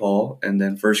called St. Paul, and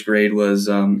then 1st grade was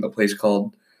a place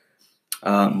called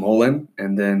Mullen,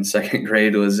 and then 2nd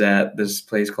grade was at this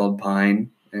place called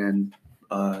Pine, and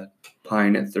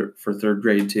Pine for 3rd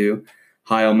grade too.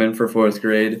 Heilman for 4th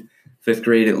grade, 5th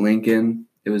grade at Lincoln.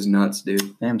 It was nuts,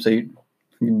 dude. Damn, so you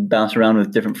bounce around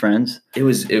with different friends? It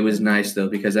was nice though,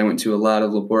 because I went to a lot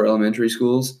of LaPorte elementary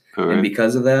schools, and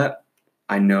because of that,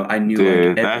 I knew.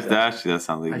 Dude, that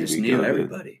sounds like I just knew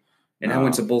everybody, and I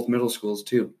went to both middle schools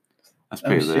too. That's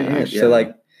pretty lit. So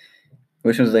like,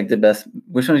 which one's like the best?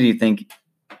 Which one do you think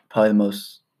probably the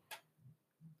most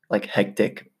like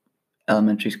hectic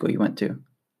elementary school you went to?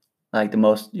 Like the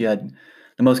most you had,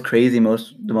 the most crazy,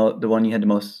 the one you had the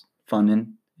most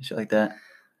funding and shit like that.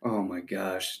 Oh my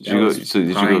gosh. Did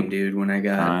you go, dude, when I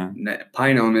got Pine?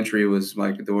 Pine Elementary was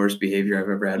like the worst behavior I've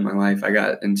ever had in my life. I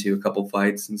got into a couple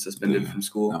fights and suspended from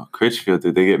school. No, Critchfield,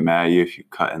 dude, they get mad at you if you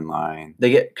cut in line.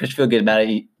 Critchfield get mad at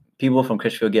you. People from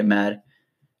Critchfield get mad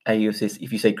at you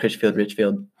if you say Critchfield,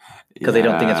 Richfield, because they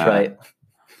don't think it's right.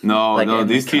 No,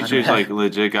 these teachers like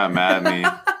legit got mad at me.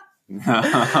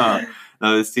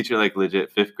 No, this teacher like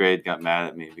legit 5th grade got mad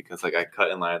at me because like I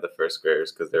cut in line at the 1st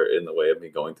graders because they were in the way of me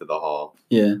going to the hall.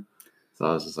 Yeah. So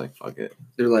I was just like, fuck it.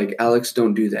 They're like, Alex,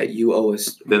 don't do that. You owe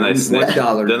us $1. Then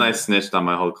I snitched on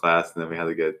my whole class, and then we had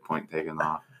to get a point taken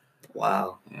off.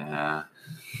 Wow. Yeah.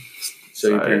 So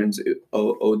your parents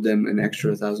owed them an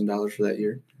extra $1,000 for that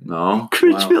year? No.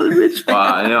 Critchfield, Richfield. Well,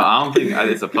 I don't think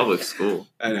it's a public school.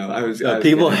 I know.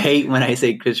 People hate when I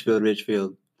say Critchfield,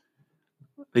 Richfield.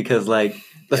 Because, like,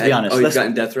 let's be honest. Oh, you've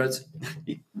gotten death threats?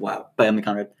 Wow. By Emily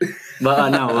Conrad. But,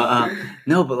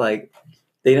 no, but, like,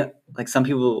 they don't, like, some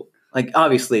people, like,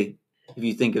 obviously, if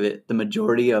you think of it, the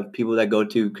majority of people that go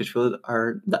to Critchfield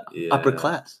are the upper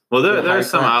class. Well, there are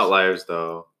some outliers,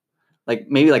 though. Like,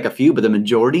 maybe, like, a few, but the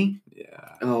majority? Yeah.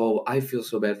 Oh, I feel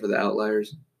so bad for the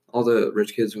outliers. All the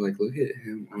rich kids are like, look at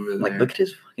him over there. Like, look at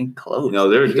his fucking clothes.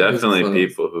 There are definitely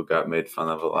people who got made fun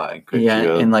of a lot in Critchfield.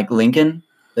 Yeah, and, like, Lincoln.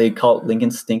 They call it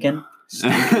Lincoln stinking.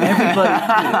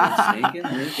 Everybody,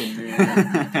 stinking Lincoln,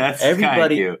 man. That's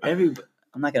everybody. cute.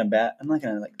 I'm not gonna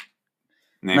like.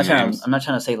 I'm not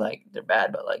trying to say like they're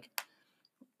bad, but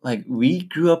like we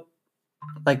grew up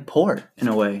like poor in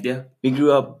a way. Yeah. We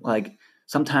grew up like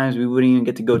sometimes we wouldn't even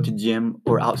get to go to gym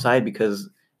or outside because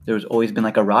there was always been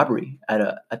like a robbery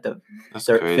at the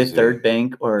Fifth Third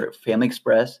Bank or Family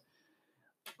Express.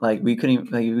 Like we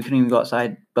couldn't even go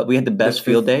outside, but we had the best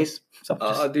field days. So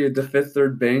dude, the Fifth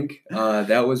Third Bank.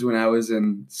 That was when I was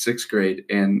in 6th grade,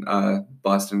 and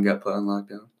Boston got put on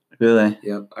lockdown. Really?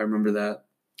 Yep, I remember that.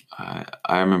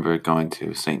 I remember going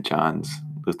to St. John's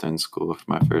Lutheran School for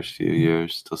my first few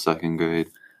years till 2nd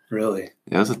grade. Really?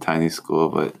 Yeah, it was a tiny school,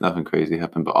 but nothing crazy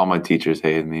happened. But all my teachers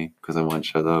hated me because I wouldn't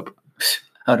shut up.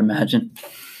 I would imagine.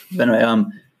 But anyway,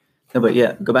 no, but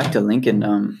yeah, go back to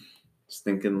Lincoln.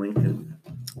 Stinking Lincoln.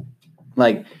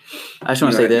 Like, I just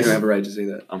want to say this. You don't have a right to say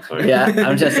that. I'm sorry. Yeah,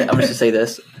 I'm just to say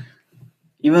this.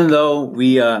 Even though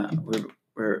we're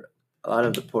a lot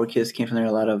of the poor kids came from there,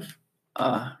 a lot of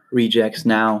rejects.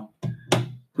 Now,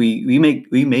 we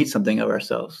made something of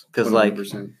ourselves because, like,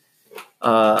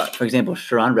 for example,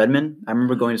 Sharon Redmond. I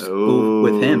remember going to school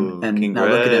with him, and now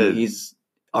look at him. He's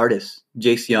artist.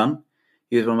 Jace Young.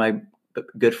 He was one of my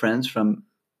good friends from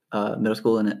middle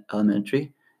school and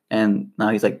elementary. And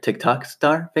now he's like TikTok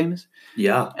star famous.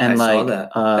 Yeah, and I like, saw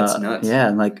that. That's nuts. Yeah,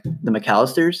 and like the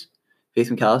McAllisters, Faith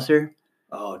McAllister.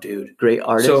 Oh, dude, great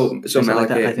artist. So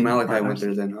Malachi went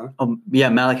there then, huh? Oh, yeah,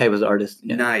 Malachi was an artist.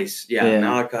 Yeah. Nice. Yeah,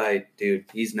 Malachi, dude,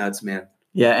 he's nuts, man.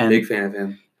 Yeah, and big fan of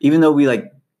him. Even though we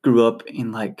like grew up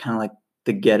in like kind of like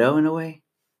the ghetto in a way,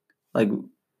 like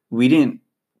we didn't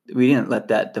let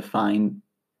that define.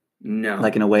 No.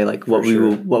 Like in a way, like what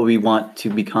we want to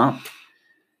become.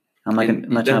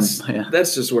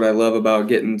 That's just what I love about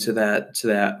getting to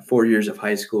that 4 years of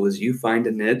high school is you find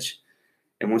a niche,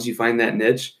 and once you find that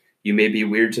niche, you may be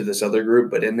weird to this other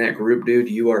group, but in that group, dude,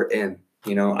 you are in.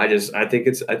 I think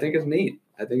it's neat.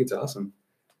 I think it's awesome.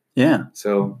 Yeah.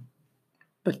 So,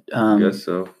 but I guess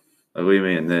so. What do you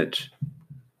mean a niche?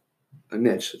 A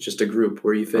niche, just a group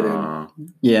where you fit in.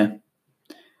 Yeah.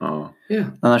 Oh. Yeah.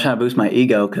 I'm not trying to boost my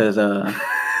ego because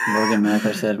Morgan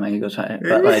Macker said my ego's high.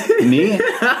 But like me,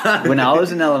 when I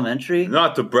was in elementary,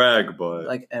 not to brag, but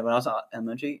like when I was in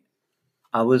elementary,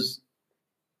 I was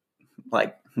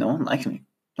like no one liked me.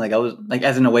 Like I was like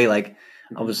as in a way like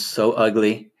I was so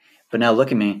ugly. But now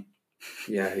look at me.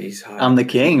 Yeah, he's hot. I'm the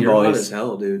king, You're boys. hot as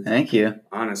hell, dude. Thank you.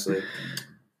 Honestly.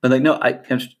 But like no,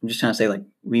 I'm just trying to say like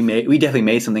we definitely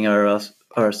made something of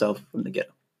ourselves from the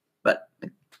ghetto. But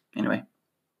like, anyway.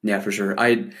 Yeah, for sure.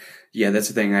 That's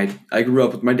the thing. I grew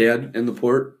up with my dad in the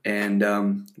port,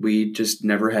 and we just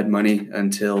never had money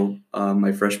until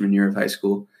my freshman year of high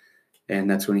school, and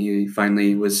that's when he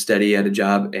finally was steady at a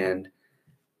job. And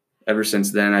ever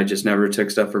since then, I just never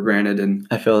took stuff for granted. And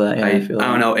I feel that. Yeah, I feel that.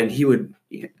 I don't know. And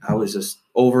I was just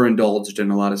overindulged in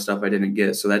a lot of stuff I didn't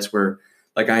get. So that's where,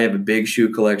 like, I have a big shoe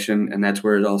collection, and that's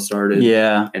where it all started.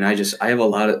 Yeah. And I have a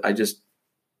lot of. I don't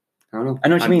know. I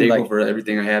know what you mean. I'm thankful like, for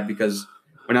everything I had because.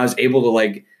 When I was able to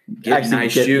like get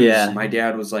nice shoes, my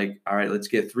dad was like, "All right, let's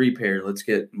get 3 pair. Let's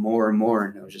get more and more."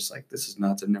 And I was just like, "This is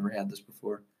nuts. I've never had this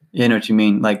before." Yeah, I know what you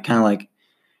mean. Like kind of like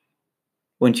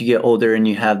once you get older and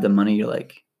you have the money, you're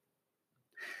like,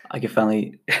 I can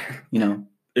finally,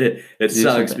 it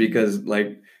sucks something. Because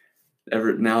like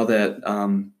now that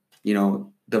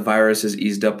the virus has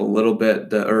eased up a little bit,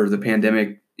 the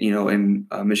pandemic, in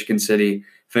Michigan City,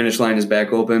 finish line is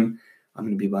back open. I'm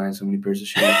going to be buying so many pairs of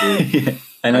shoes, dude. Yeah,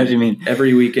 I know what you mean.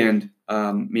 Every weekend,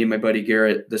 me and my buddy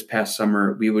Garrett, this past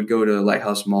summer, we would go to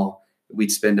Lighthouse Mall.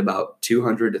 We'd spend about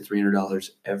 $200 to $300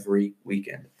 every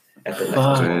weekend at the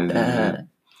Lighthouse Mall. That.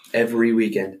 Every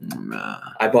weekend.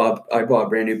 I bought a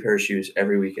brand new pair of shoes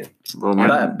every weekend. Well,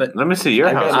 but let me see your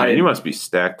I got house. my- You must be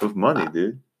stacked with money,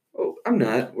 dude. Oh, I'm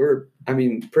not.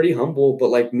 Pretty humble, but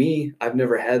like me, I've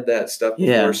never had that stuff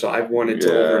before, Yeah. so I've wanted to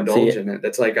Yeah. overindulge in it.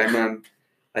 That's like I'm on,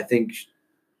 I think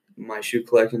my shoe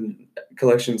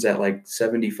collection's at like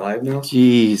 75 now.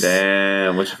 Jeez.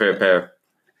 Damn, what's your favorite pair?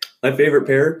 My favorite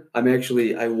pair,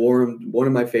 I wore them, one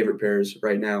of my favorite pairs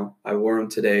right now. I wore them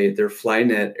today. They're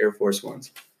Flyknit Air Force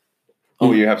Ones.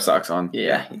 Oh, you have socks on.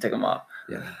 Yeah, you took them off.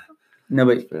 Yeah. No,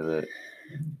 but Feel it.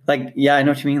 like, yeah, I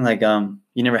know what you mean. Like,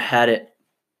 you never had it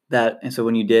and so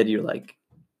when you did, you're like,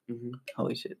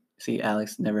 holy shit. See,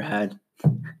 Alex never had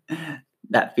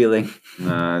that feeling.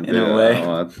 Nah, In a way.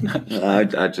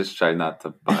 I just try not to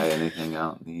buy anything I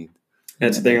don't need.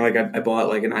 That's the thing. Like I bought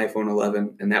like an iPhone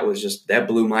 11, and that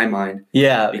blew my mind.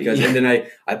 Yeah, And then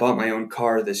I bought my own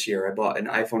car this year. I bought an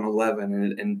iPhone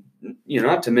 11, and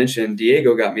not to mention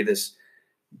Diego got me this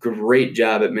great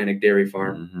job at Minnick Dairy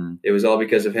Farm. Mm-hmm. It was all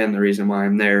because of him. The reason why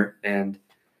I'm there, and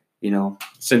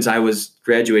since I was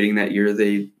graduating that year,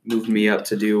 they moved me up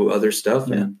to do other stuff,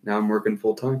 and now I'm working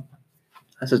full time.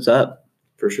 that's what's up.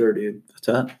 For sure, dude. What's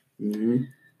up? Mm-hmm.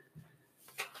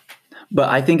 But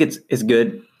I think it's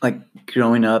good, like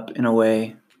growing up in a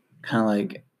way, kind of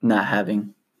like not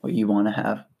having what you want to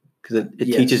have, because it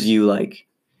Yes. teaches you like,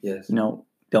 Yes. don't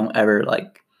ever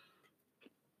like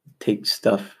take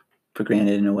stuff for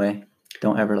granted in a way.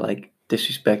 Don't ever like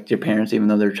disrespect your parents, even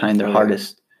though they're trying their Oh, yeah.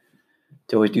 hardest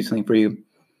to always do something for you.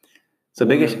 So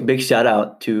big shout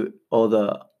out to all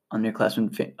the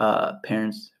underclassmen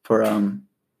parents for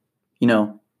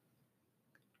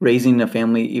raising a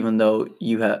family, even though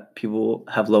people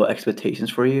have low expectations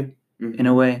for you in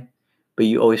a way, but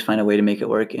you always find a way to make it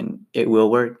work, and it will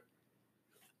work.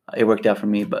 It worked out for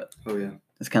me, but Oh yeah.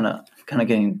 it's kind of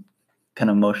getting kind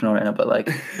of emotional right now. But like,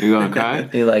 You gonna cry?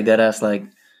 they like that ass. Like,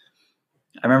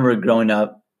 I remember growing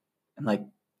up and like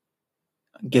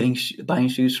buying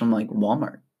shoes from like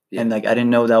Walmart, and like I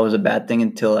didn't know that was a bad thing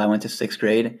until I went to 6th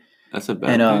grade, That's a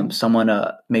bad and thing. someone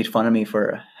made fun of me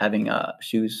for having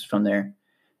shoes from there,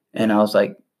 and I was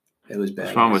like, It was bad.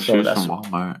 What's wrong with So shoes that's- from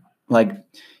Walmart? like,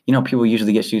 people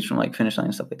usually get shoes from like Finish Line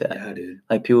and stuff like that. Yeah, dude.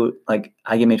 Like people, like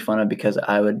I get made fun of because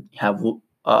I would have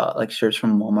like shirts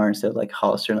from Walmart instead of like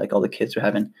Hollister, like all the kids were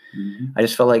having. Mm-hmm. I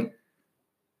just felt like,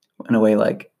 in a way,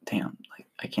 like damn, like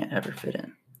I can't ever fit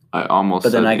in. I almost.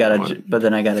 But then said I got the N-word. but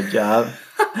then I got a job.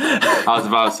 I was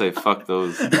about to say fuck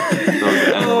those N-words,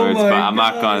 my but I'm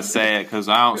not God. gonna say it because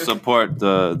I don't support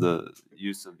the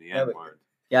use of the Yeah, but- N-word.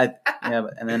 Yeah,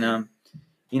 but, and then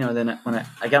then when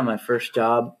I got my first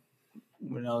job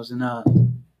when I was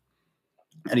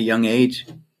at a young age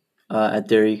at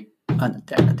Danny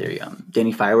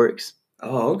Fireworks.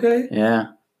 Oh, okay. Yeah,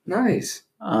 Nice.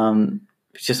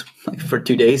 it's just like for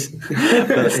 2 days,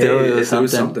 but still Hey, it was something.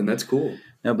 something. That's cool.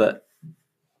 No, but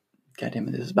God damn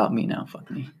it, this is about me now. Fuck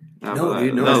me. No, but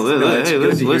dude, no, no, it's hey,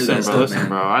 good to hear listen, that bro, stuff, listen, man.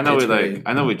 bro. I know It's we great.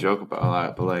 I know we joke about a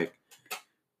lot, but like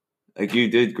you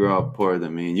did grow up poorer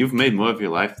than me, and you've made more of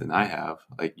your life than I have.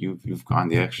 Like you've gone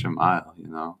the extra mile,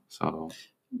 So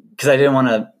Because I didn't want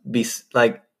to be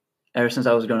like, ever since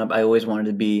I was growing up, I always wanted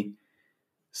to be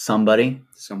somebody.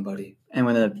 Somebody. And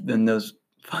when those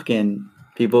fucking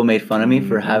people made fun of me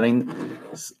for having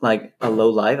like a low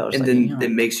life, I was And like, then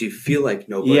it makes you feel like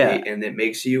nobody, Yeah. and it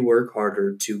makes you work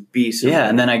harder to be somebody. yeah.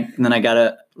 And then I got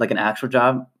an actual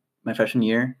job my freshman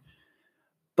year,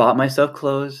 bought myself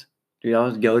clothes. Dude, I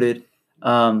was goated.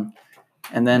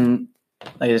 And then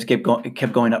I just kept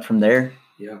going up from there.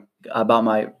 Yeah. I bought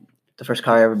the first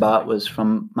car I ever bought was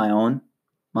from my own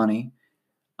money.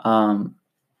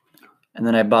 And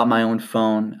then I bought my own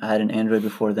phone. I had an Android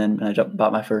before then, and I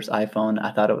bought my first iPhone.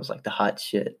 I thought it was like the hot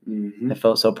shit. Mm-hmm. I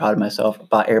felt so proud of myself.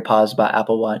 Bought AirPods, bought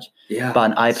Apple Watch, Yeah.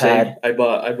 bought an iPad. Same. I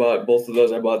bought both of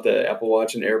those. I bought the Apple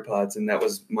Watch and AirPods, and that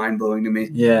was mind blowing to me.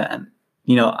 Yeah, and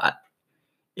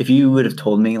if you would have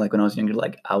told me like when I was younger,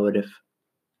 like I would have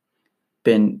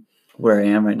been where I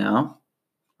am right now.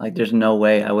 Like, there's no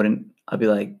way I wouldn't. I'd be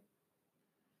like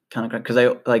kind of because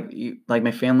I like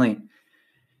my family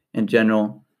in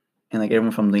general, and like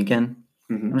everyone from Lincoln.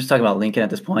 Mhm. I'm just talking about Lincoln at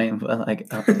this point. But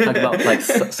like I'll talk about like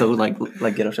so like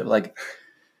ghetto shit. Like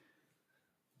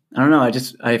I don't know.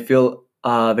 I feel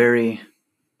very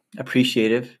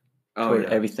appreciative Oh toward yeah,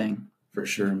 everything. for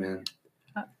sure, man.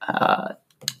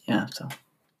 Yeah, so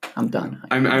I'm done.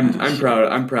 I'm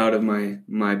proud of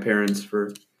my parents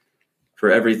for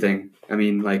everything. I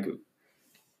mean, like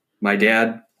my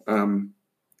dad,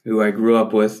 who I grew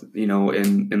up with, you know,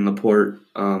 in LaPorte.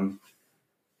 I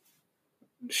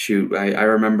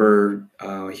remember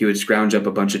he would scrounge up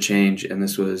a bunch of change, and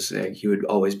this was he would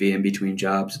always be in between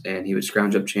jobs, and he would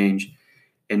scrounge up change,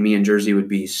 and me and Jersey would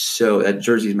be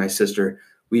Jersey's my sister.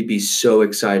 We'd be so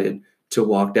excited to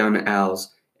walk down to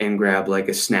Al's and grab like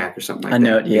a snack or something like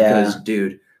that. Because,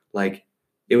 dude, like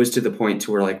it was to the point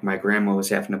to where like my grandma was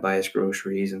having to buy us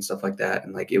groceries and stuff like that,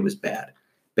 and like it was bad.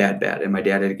 And my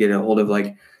dad had to get a hold of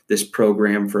like this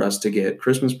program for us to get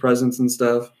Christmas presents and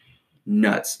stuff.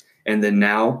 Nuts. And then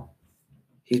now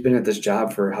he's been at this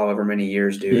job for however many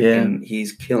years, dude, and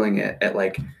he's killing it at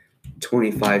like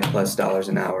 $25+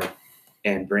 an hour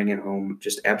and bringing home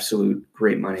just absolute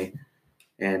great money.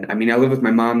 And I mean, I live with my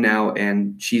mom now,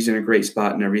 and she's in a great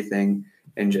spot and everything.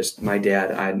 And just my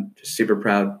dad, I'm just super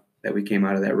proud that we came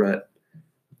out of that rut.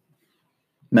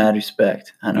 Mad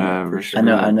respect. I know. For sure.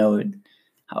 I know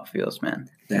how it feels, man.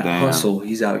 That hustle,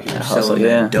 he's out here hustle, selling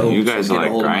that dope. You guys so are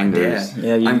like grinders.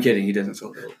 Yeah, I'm kidding. He doesn't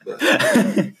sell dope. But.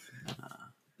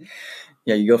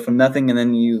 Yeah, you go from nothing, and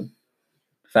then you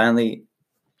finally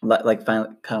kind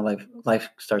of like life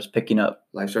starts picking up.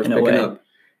 Life starts picking up.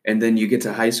 And then you get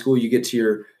to high school. You get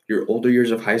to your older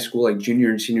years of high school, like junior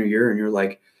and senior year, and you're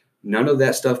like, none of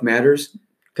that stuff matters.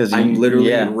 Because I'm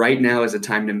literally right now is a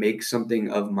time to make something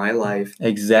of my life.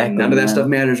 Exactly. And none of that stuff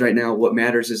matters right now. What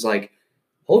matters is like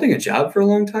holding a job for a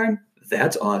long time.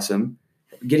 That's awesome.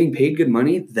 Getting paid good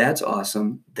money. That's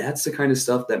awesome. That's the kind of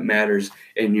stuff that matters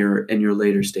in your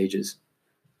later stages.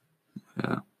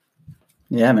 Yeah.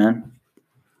 Yeah, man.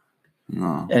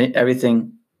 No. And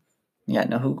everything. Yeah.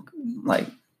 No. Who like?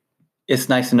 It's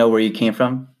nice to know where you came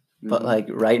from, but like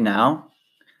right now,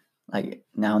 like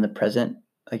now in the present.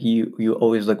 Like you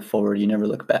always look forward. You never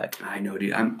look back. I know,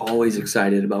 dude. I'm always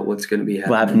excited about what's going to be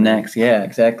happening. What happened next? Yeah,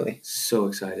 exactly. So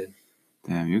excited.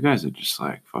 Damn, you guys are just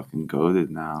like fucking goated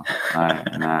now.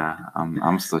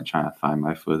 I'm still trying to find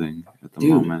my footing at the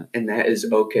moment. And that is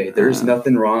okay. There's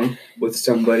nothing wrong with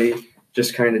somebody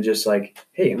just kind of just like,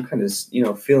 hey, I'm kind of,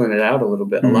 feeling it out a little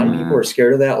bit. A lot of people are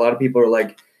scared of that. A lot of people are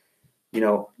like,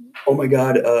 oh my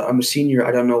God, I'm a senior.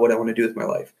 I don't know what I want to do with my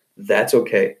life. That's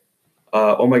okay.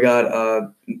 Oh my God,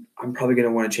 I'm probably going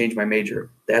to want to change my major.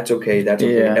 That's okay. That's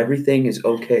okay. Yeah. Everything is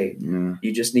okay. Yeah.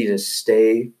 You just need to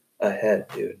stay ahead,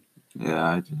 dude.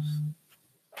 Yeah,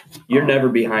 You're never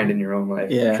behind in your own life.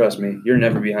 Yeah. Trust me. You're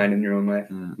never behind in your own life.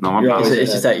 No,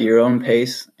 It's just at your own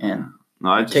pace, and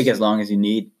I take as long as you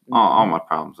need. All my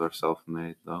problems are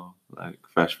self-made, though. Like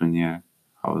freshman year,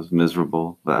 I was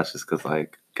miserable, but that's just because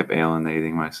like kept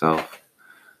alienating myself.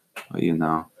 But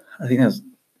I think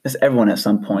that's everyone at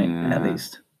some point, at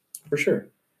least. For sure.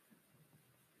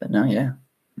 But no, yeah.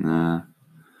 Nah.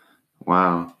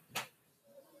 Wow.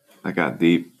 I got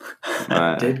deep.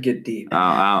 Did get deep.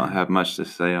 I don't have much to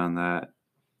say on that.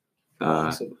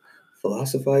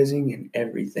 Philosophizing and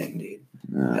everything, dude.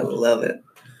 I love it.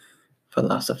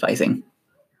 Philosophizing.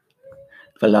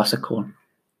 Philosophical.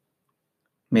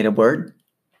 Made a word?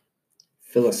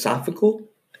 Philosophical?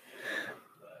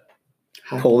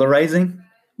 Polarizing?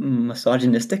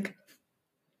 Misogynistic?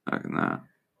 Nah.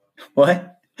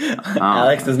 What?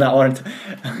 Alex does not want to.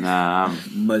 Nah.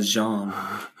 Mahjong.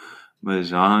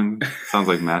 Mahjong sounds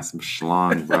like massive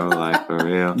schlong, bro. Like for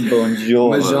real.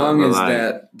 Bonjour. Mahjong is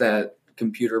that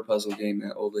computer puzzle game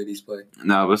that old ladies play.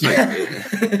 No, but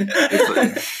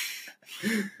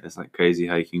it's like crazy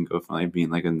how you can go from like being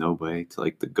like a nobody to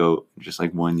like the GOAT in just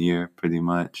like 1 year, pretty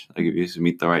much. Like if you just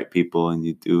meet the right people and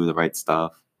you do the right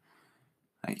stuff,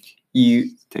 like you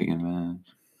take advantage.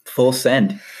 Full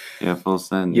send. Yeah, full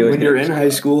send. When you're in high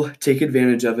school, take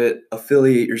advantage of it.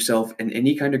 Affiliate yourself in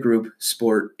any kind of group,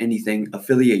 sport, anything.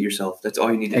 Affiliate yourself. That's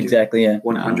all you need to do. Exactly, yeah.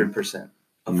 100%.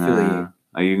 Affiliate.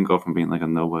 You can go from being like a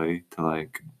nobody to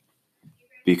like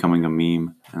becoming a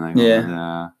meme. And like,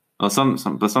 well, but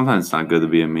sometimes it's not good to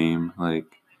be a meme. Like,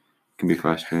 it can be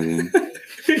frustrating.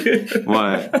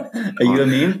 What? Are you a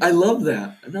meme? I love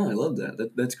that. No, I love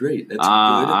that. That's great. That's good.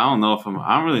 I don't know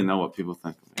I don't really know what people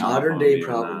think of me. Modern day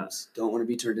problems don't want to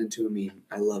be turned into a meme.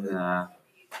 I love it. Nah,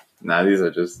 these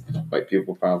are just white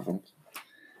people problems.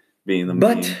 Being the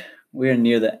meme. But we're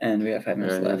near the end. We have 5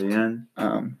 minutes left. The end.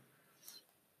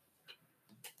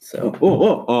 So.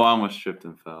 Oh! I almost tripped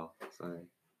and fell. Sorry.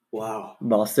 Wow.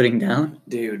 While sitting down?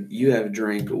 Dude, you have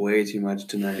drank way too much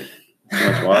tonight.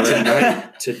 Much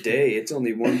water? Today, it's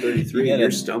only 1:33 and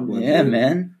you're stumbling. Yeah, dude.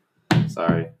 man.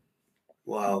 Sorry.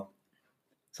 Wow.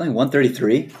 It's only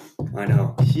 1:33. I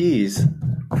know. Jeez.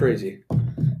 Crazy.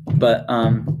 But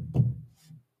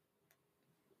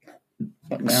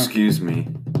Excuse me.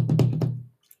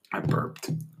 I burped.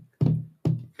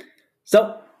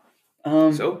 So,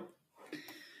 So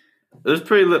It was a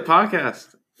pretty lit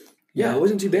podcast. yeah, it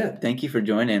wasn't too bad. thank you for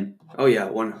joining. Oh yeah,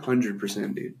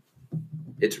 100%, dude.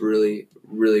 It's really,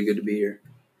 really good to be here.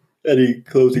 Any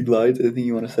closing lines? Anything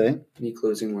you want to say? Any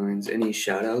closing lines? Any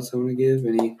shout outs I want to give?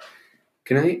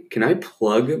 Can I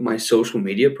plug my social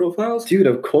media profiles? Dude,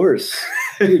 of course.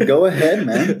 Dude, go ahead,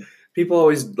 man. People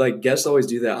always guests always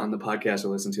do that on the podcast I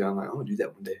listen to. I'm like, I'll do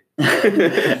that one day.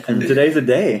 And today's the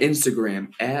day.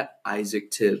 Instagram at Izack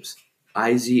Tibbs.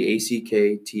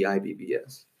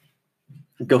 IZACKTIBBS.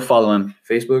 Go follow him.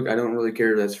 Facebook, I don't really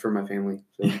care. That's for my family.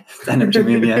 So. Stand up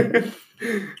Jameen, yeah.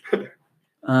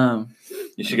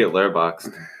 You should get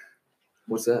Letterboxd.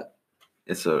 What's that?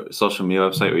 It's a social media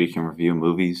website where you can review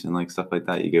movies and like stuff like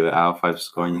that. You give it out 5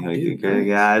 score and you like, Dude, okay, nice.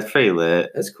 yeah, it's pretty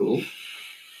lit. That's cool.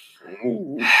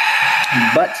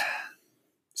 But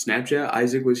Snapchat,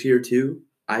 Izack was here too.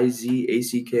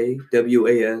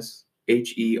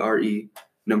 IZACKWASHERE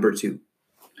number 2.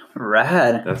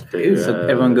 rad. That's pretty So rad.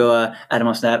 everyone go add him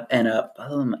on Snap and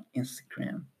follow him on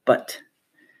Instagram. But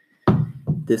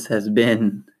this has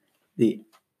been the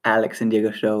Alex and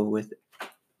Diego show with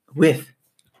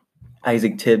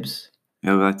Izack Tibbs.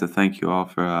 Yeah, we'd like to thank you all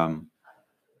for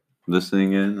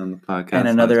listening in on the podcast. And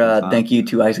another thank you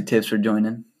to Izack Tibbs for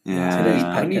joining. Yeah. Today's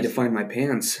I need to podcast. find my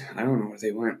pants. I don't know where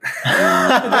they went.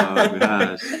 Oh,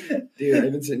 gosh. Dude,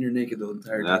 I've been sitting here naked the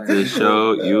entire time. After the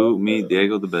show, you, me,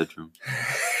 Diego, the bedroom.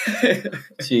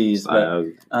 Jeez. But,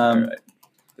 All right.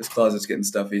 This closet's getting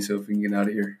stuffy, so if we can get out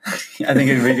of here. I think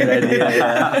it'd be a good idea.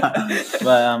 Yeah.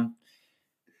 But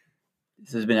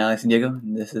this has been Alex and Diego.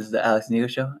 And this is the Alex and Diego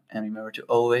show. And remember to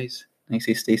always, like,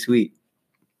 stay sweet.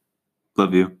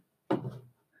 Love you.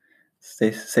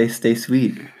 Stay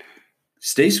sweet.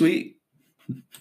 Stay sweet.